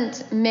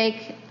doesn't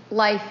make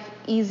life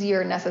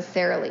easier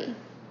necessarily.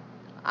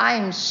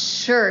 I'm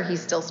sure he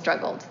still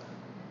struggled.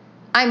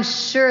 I'm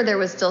sure there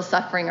was still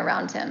suffering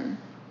around him.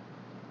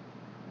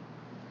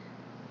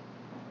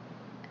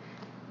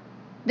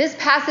 This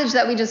passage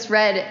that we just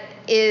read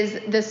is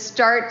the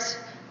start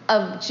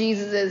of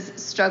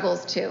Jesus'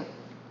 struggles too.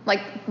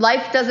 Like,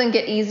 life doesn't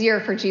get easier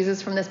for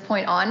Jesus from this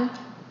point on.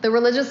 The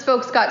religious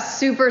folks got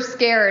super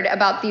scared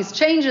about these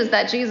changes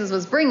that Jesus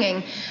was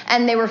bringing,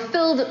 and they were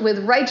filled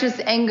with righteous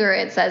anger,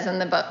 it says in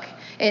the book.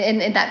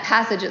 in that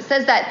passage. It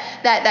says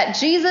that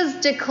Jesus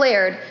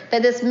declared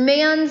that this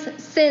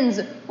man's sins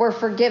were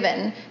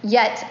forgiven,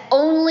 yet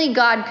only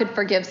God could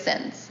forgive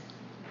sins.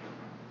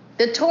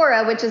 The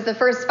Torah, which is the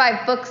first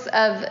 5 books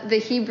of the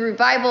Hebrew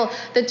Bible,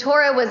 the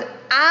Torah was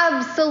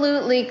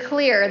absolutely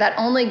clear that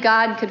only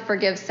God could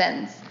forgive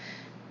sins.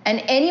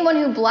 And anyone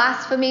who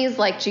blasphemies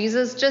like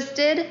Jesus just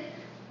did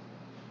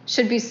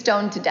should be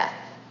stoned to death.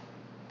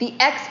 The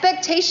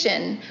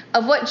expectation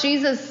of what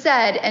Jesus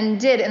said and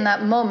did in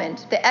that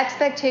moment, the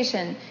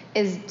expectation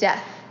is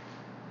death.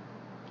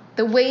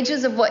 The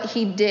wages of what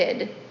he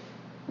did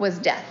was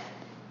death.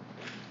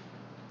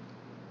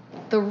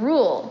 The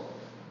rule,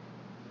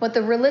 what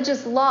the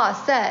religious law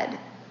said,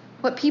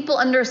 what people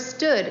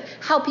understood,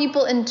 how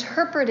people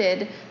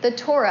interpreted the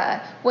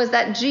Torah was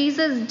that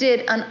Jesus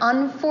did an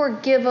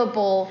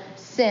unforgivable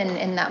sin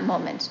in that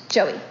moment.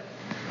 Joey.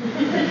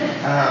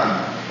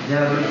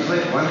 Yeah, but it's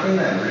like one thing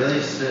that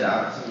really stood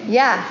out to me.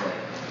 Yeah. Is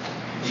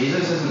like,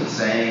 Jesus isn't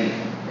saying,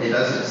 it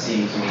doesn't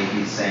seem to me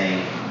he's saying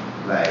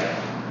like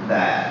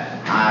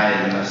that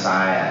I, the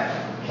Messiah,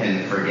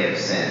 can forgive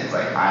sins.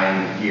 Like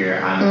I'm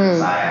here, I'm the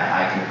Messiah,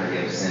 I can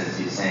forgive sins.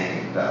 He's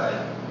saying that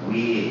like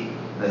we,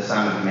 the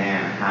Son of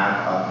Man,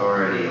 have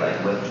authority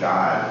like with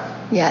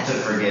God Yes. to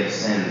forgive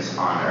sins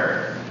on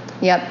earth.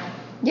 Yep.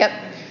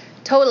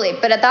 Totally.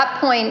 But at that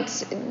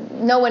point,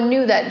 no one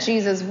knew that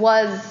Jesus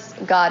was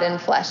God in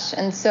flesh.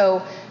 And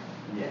so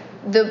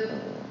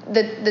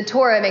the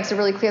Torah makes it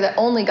really clear that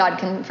only God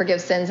can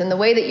forgive sins. And the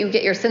way that you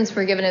get your sins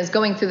forgiven is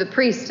going through the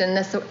priest and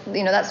this,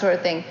 that sort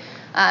of thing.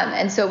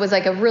 And so it was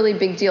like a really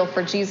big deal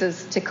for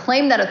Jesus to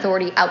claim that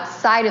authority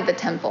outside of the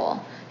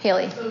temple.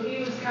 Haley. So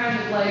he was kind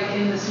of like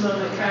in this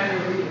moment kind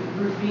of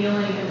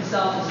revealing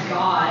himself as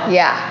God.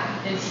 Yeah.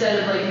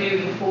 Instead of like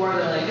maybe before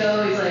they're like,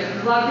 oh, he's like,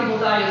 a lot of people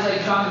thought he was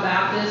like John the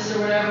Baptist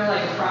or whatever,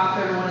 like a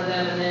prophet or one of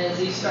them, and then as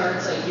he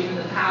starts like giving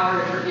the power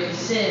to forgive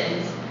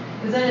sins,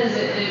 because then as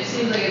it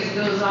seems like as it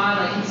goes on,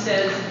 like he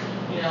says,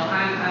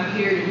 I'm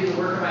here to do the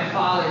work of my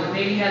Father, but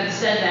maybe he hadn't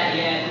said that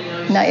yet,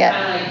 he's Not just yet.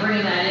 kind of like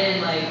bringing that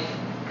in, like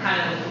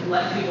kind of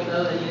let people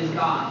know that he is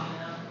God,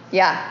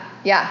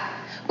 Yeah.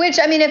 Which,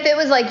 if it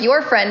was like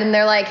your friend and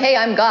they're like, hey,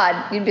 I'm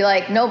God, you'd be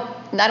like, nope,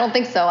 I don't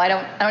think so. I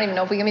don't even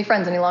know if we can be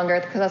friends any longer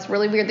because that's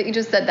really weird that you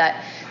just said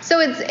that. So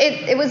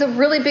it was a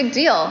really big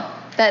deal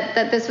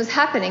that this was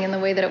happening in the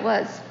way that it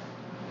was.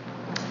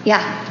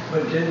 Yeah.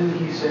 But didn't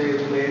he say,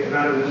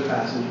 not in this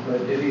passage,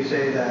 but did he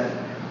say that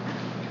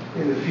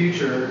in the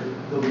future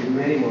there'll be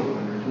many more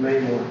wonders, many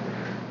more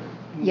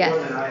Yes.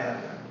 than I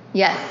have done?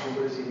 Yes. So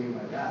what does he mean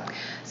by that?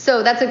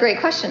 So that's a great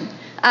question.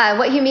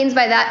 What he means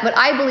by that, what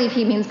I believe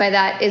he means by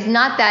that, is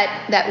not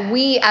that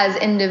we as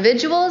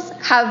individuals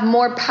have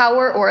more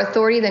power or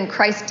authority than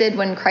Christ did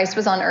when Christ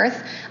was on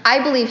earth.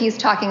 I believe he's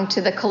talking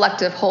to the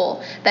collective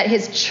whole, that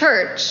his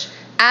church,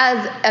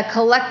 as a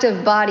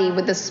collective body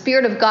with the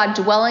Spirit of God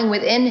dwelling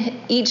within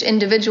each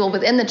individual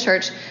within the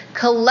church,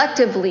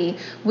 collectively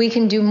we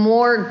can do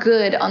more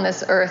good on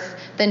this earth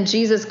than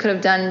Jesus could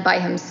have done by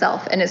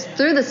himself. And it's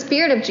through the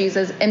Spirit of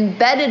Jesus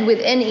embedded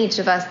within each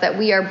of us that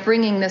we are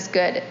bringing this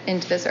good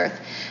into this earth.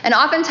 And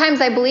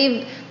oftentimes I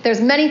believe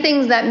there's many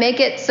things that make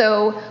it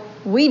so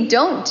we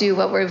don't do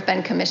what we've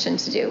been commissioned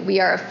to do. We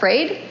are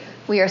afraid.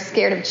 We are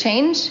scared of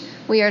change.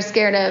 We are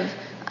scared of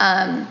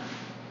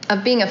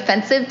being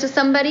offensive to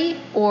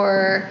somebody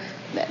or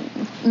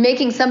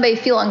making somebody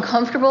feel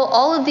uncomfortable.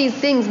 All of these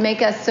things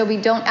make us so we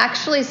don't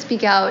actually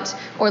speak out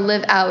or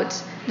live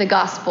out the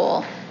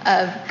gospel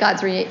of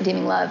God's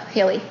redeeming love.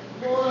 Haley.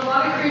 Well, a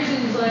lot of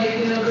Christians go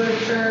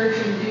to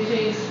church and do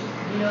things,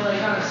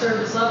 like on a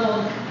service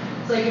level.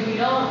 It's like if you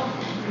don't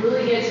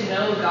really get to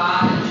know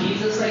God and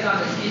Jesus like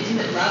on this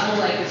intimate level,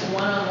 like this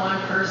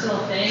one-on-one personal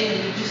thing,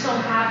 then you just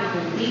don't have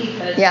the belief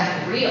that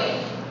it's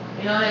real.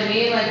 You know what I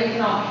mean? Like we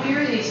can all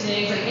hear these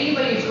things. Like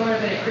anybody who's grown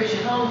up in a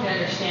Christian home can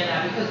understand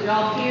that because we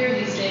all hear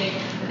these things.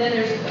 But then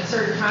there's a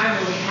certain time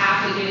where we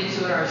have to get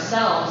into it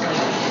ourselves,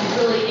 like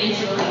really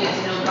intimately get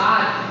to know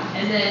God,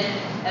 and then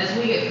as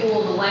we get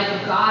full of the life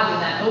of God, then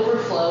that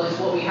overflow is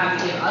what we have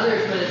to give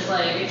others. But it's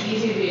like, it's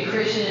easy to be a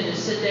Christian and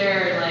just sit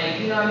there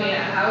and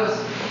I was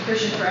a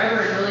Christian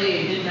forever and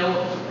really didn't know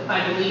if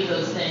I believed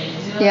those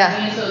things. You know what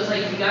I mean? So it's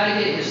like, you got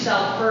to get it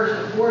yourself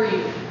first before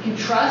you can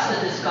trust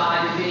that this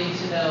God you're getting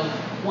to know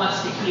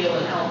wants to heal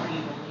and help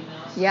people,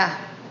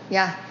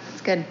 Yeah,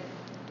 it's good.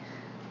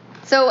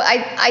 So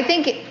I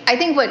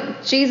think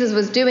what Jesus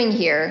was doing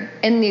here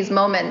in these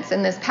moments,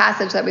 in this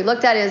passage that we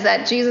looked at, is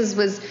that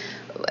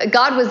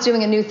God was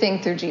doing a new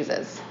thing through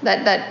Jesus.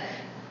 That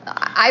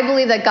I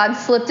believe that God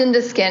slipped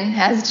into skin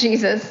as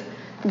Jesus.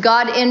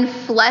 God in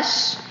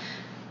flesh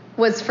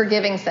was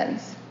forgiving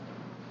sins.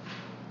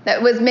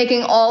 That was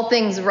making all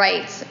things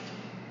right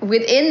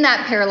within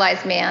that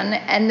paralyzed man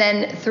and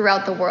then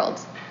throughout the world.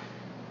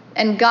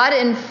 And God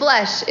in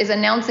flesh is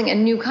announcing a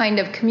new kind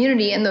of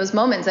community in those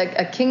moments,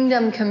 a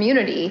kingdom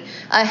community,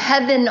 a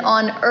heaven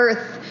on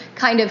earth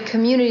kind of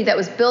community that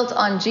was built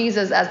on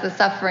Jesus as the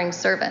suffering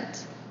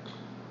servant.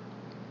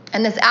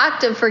 And this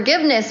act of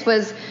forgiveness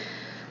was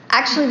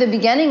actually the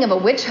beginning of a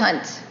witch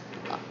hunt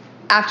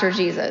after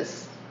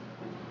Jesus.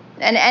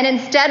 And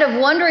instead of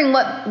wondering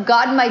what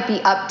God might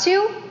be up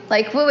to,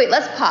 like, wait,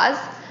 let's pause.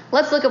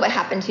 Let's look at what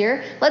happened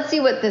here. Let's see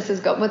what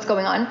what's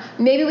going on.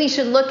 Maybe we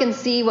should look and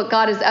see what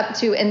God is up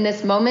to in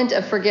this moment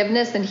of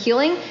forgiveness and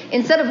healing.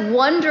 Instead of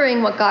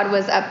wondering what God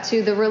was up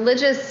to, the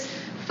religious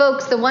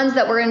folks, the ones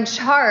that were in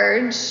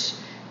charge,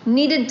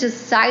 needed to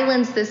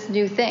silence this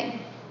new thing.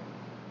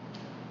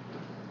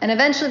 And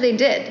eventually they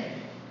did.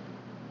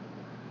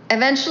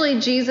 Eventually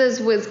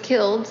Jesus was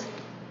killed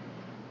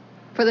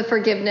for the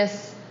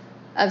forgiveness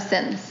of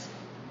sins.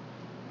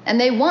 And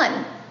they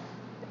won.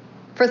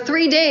 For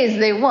 3 days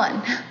they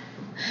won.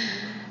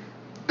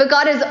 But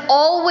God is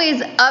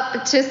always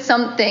up to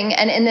something,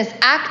 and in this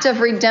act of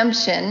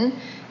redemption,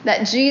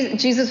 that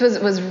Jesus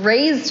was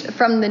raised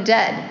from the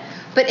dead.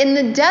 But in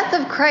the death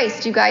of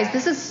Christ, you guys,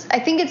 I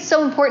think it's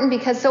so important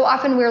because so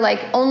often we're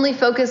like only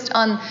focused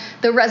on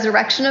the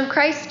resurrection of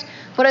Christ.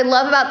 What I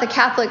love about the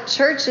Catholic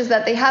Church is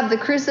that they have the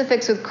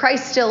crucifix with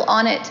Christ still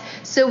on it,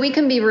 so we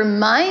can be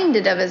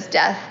reminded of his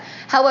death.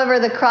 However,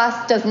 the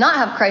cross does not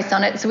have Christ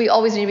on it, so we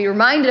always need to be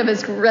reminded of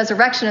his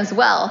resurrection as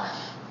well.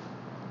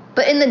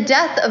 But in the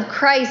death of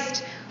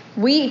Christ,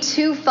 we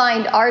too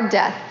find our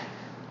death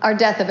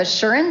of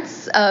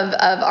assurance of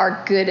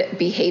our good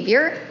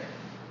behavior,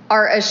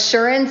 our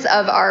assurance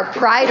of our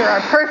pride or our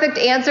perfect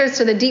answers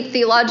to the deep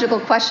theological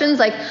questions,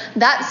 like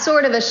that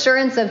sort of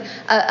assurance of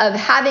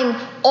having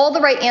all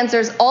the right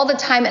answers all the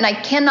time, and I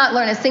cannot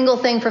learn a single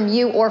thing from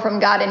you or from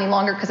God any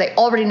longer because I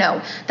already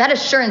know. That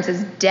assurance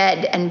is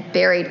dead and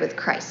buried with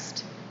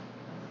Christ.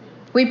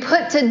 We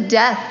put to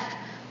death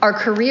our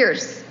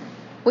careers.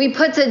 We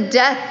put to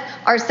death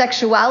our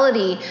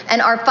sexuality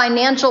and our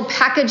financial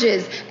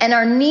packages and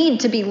our need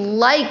to be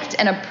liked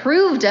and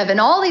approved of and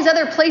all these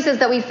other places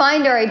that we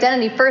find our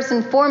identity first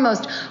and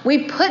foremost.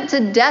 We put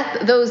to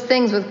death those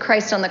things with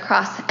Christ on the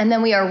cross, and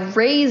then we are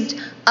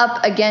raised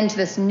up again to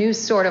this new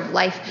sort of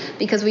life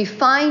because we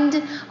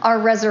find our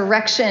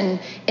resurrection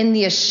in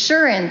the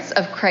assurance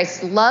of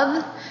Christ's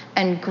love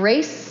and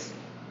grace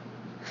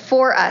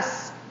for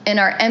us in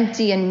our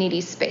empty and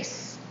needy space.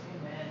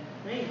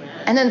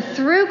 And then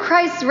through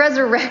Christ's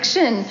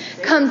resurrection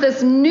comes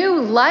this new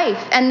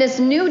life and this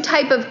new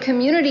type of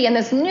community and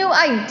this new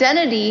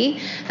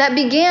identity that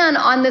began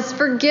on this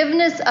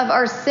forgiveness of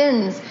our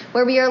sins,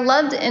 where we are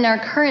loved in our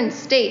current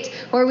state,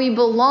 where we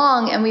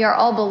belong and we are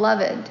all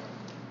beloved.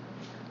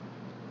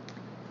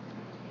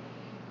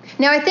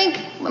 Now, I think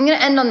I'm going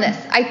to end on this.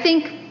 I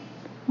think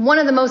one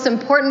of the most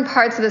important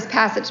parts of this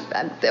passage,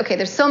 okay,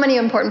 there's so many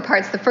important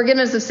parts. The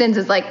forgiveness of sins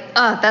is like,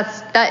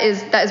 that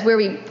is where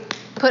we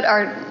put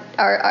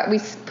we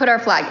put our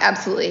flag,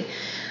 absolutely.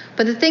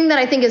 But the thing that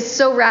I think is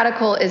so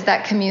radical is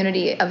that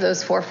community of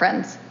those four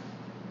friends.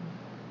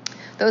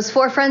 Those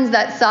four friends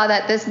that saw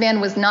that this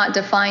man was not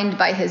defined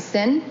by his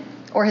sin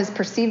or his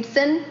perceived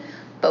sin,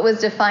 but was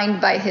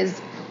defined by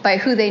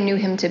who they knew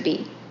him to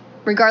be,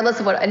 regardless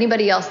of what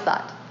anybody else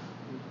thought.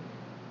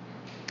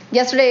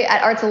 Yesterday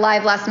at Arts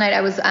Alive last night,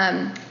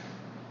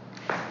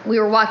 we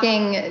were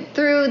walking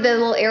through the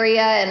little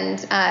area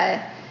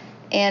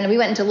and we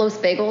went into Los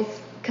Bagels,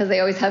 because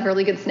they always have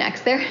really good snacks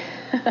there.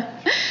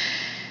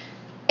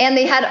 And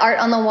they had art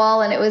on the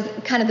wall, and it was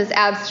kind of this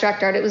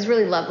abstract art. It was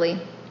really lovely.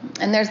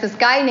 And there's this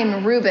guy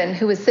named Reuben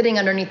who was sitting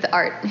underneath the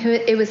art.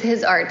 It was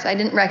his art. I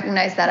didn't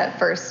recognize that at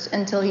first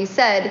until he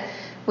said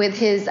with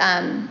his,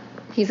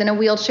 he's in a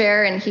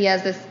wheelchair, and he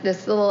has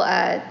this little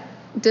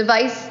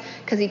device,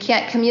 because he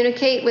can't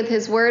communicate with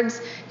his words.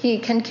 He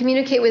can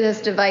communicate with this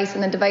device,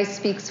 and the device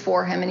speaks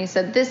for him. And he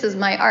said, "This is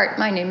my art.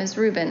 My name is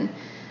Reuben."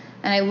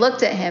 And I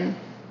looked at him.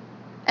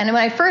 And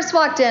when I first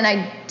walked in,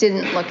 I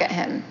didn't look at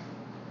him.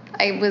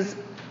 I was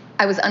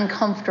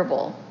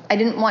uncomfortable. I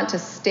didn't want to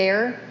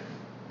stare.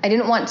 I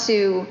didn't want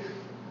to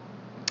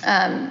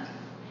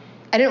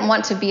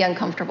be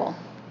uncomfortable.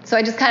 So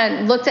I just kind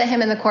of looked at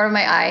him in the corner of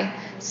my eye,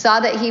 saw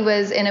that he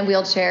was in a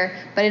wheelchair,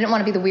 but I didn't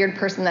want to be the weird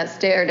person that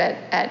stared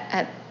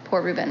at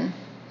poor Reuben,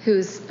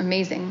 who's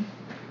amazing.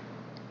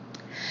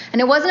 And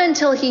it wasn't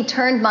until he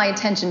turned my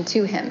attention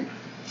to him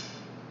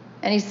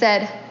and he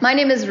said, "My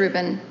name is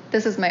Reuben.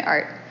 This is my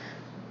art,"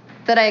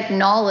 that I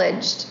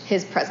acknowledged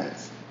his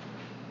presence.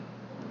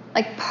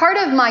 Like, part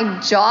of my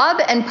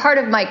job and part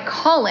of my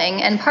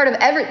calling and part of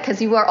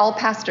because you are all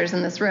pastors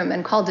in this room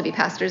and called to be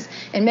pastors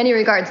in many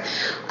regards,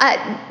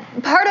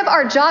 part of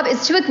our job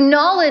is to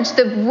acknowledge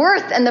the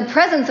worth and the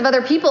presence of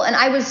other people. And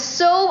I was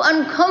so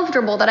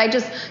uncomfortable that I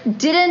just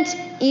didn't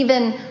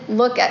even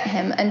look at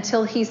him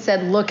until he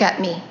said, "Look at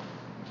me."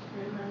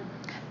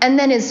 And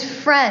then his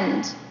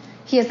friend,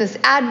 he has this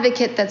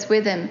advocate that's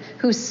with him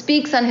who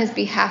speaks on his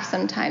behalf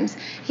sometimes.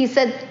 He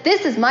said,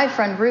 "This is my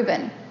friend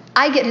Reuben.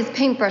 I get his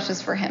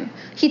paintbrushes for him.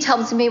 He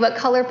tells me what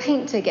color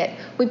paint to get.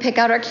 We pick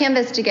out our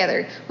canvas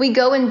together. We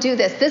go and do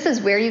this. This is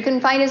where you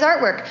can find his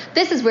artwork.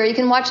 This is where you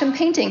can watch him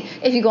painting.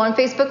 If you go on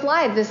Facebook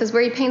Live, this is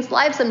where he paints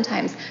live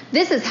sometimes.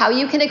 This is how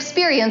you can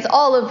experience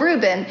all of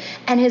Reuben."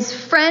 And his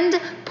friend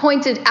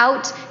pointed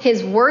out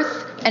his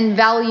worth and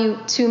value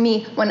to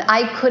me when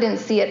I couldn't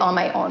see it on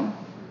my own.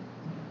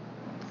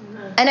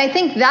 And I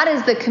think that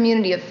is the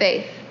community of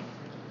faith.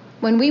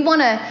 when we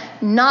want to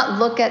not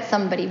look at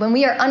somebody, when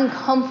we are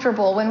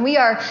uncomfortable, when we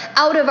are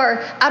out of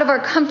our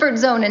comfort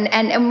zone,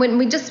 and when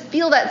we just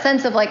feel that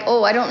sense of like,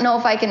 oh, I don't know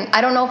if I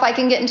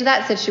can get into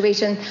that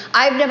situation.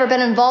 I've never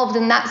been involved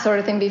in that sort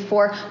of thing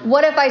before.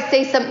 What if I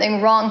say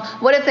something wrong?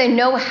 What if they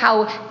know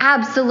how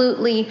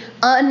absolutely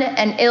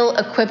and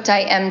ill-equipped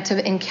I am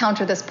to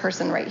encounter this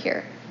person right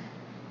here?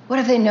 What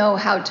if they know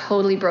how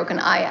totally broken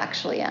I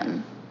actually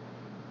am?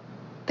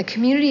 The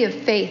community of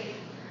faith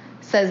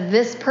says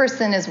this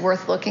person is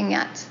worth looking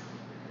at.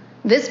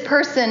 This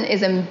person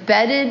is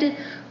embedded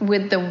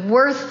with the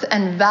worth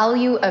and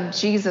value of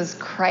Jesus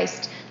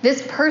Christ.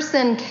 This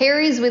person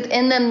carries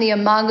within them the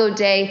Imago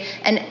Dei,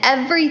 and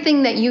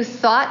everything that you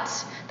thought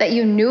that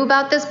you knew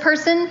about this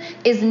person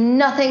is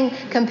nothing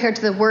compared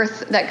to the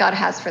worth that God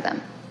has for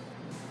them.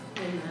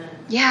 Amen.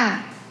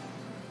 Yeah.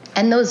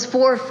 And those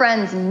 4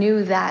 friends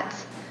knew that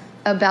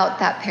about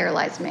that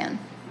paralyzed man.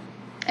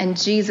 And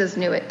Jesus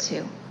knew it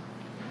too.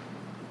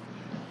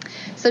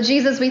 So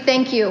Jesus, we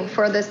thank you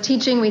for this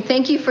teaching. We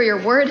thank you for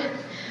your word.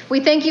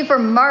 We thank you for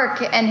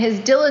Mark and his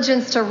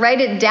diligence to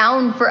write it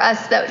down for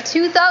us, that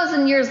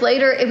 2,000 years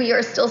later, we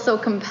are still so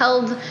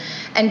compelled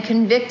and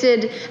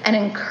convicted and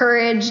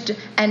encouraged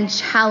and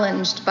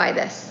challenged by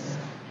this.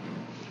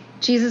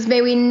 Jesus,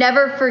 may we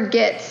never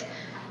forget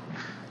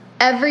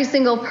every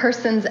single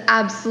person's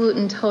absolute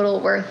and total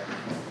worth,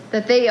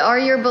 that they are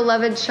your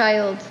beloved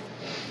child,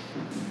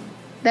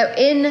 that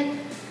in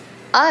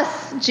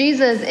us,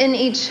 Jesus, in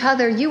each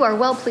other, you are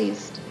well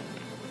pleased.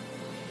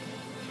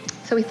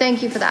 So we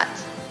thank you for that.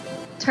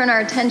 Turn our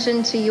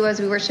attention to you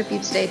as we worship you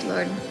today,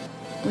 Lord.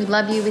 We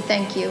love you. We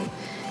thank you.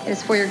 It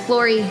is for your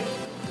glory.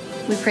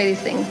 We pray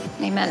these things.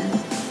 Amen.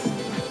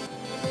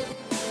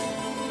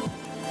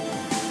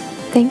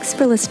 Thanks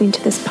for listening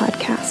to this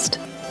podcast.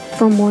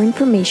 For more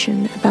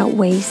information about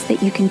ways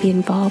that you can be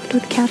involved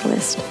with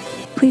Catalyst,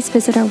 please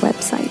visit our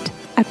website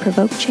at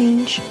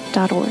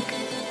provokechange.org.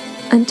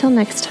 Until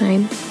next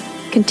time,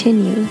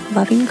 continue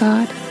loving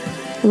God,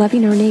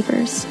 loving our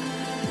neighbors,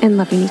 and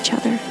loving each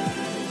other.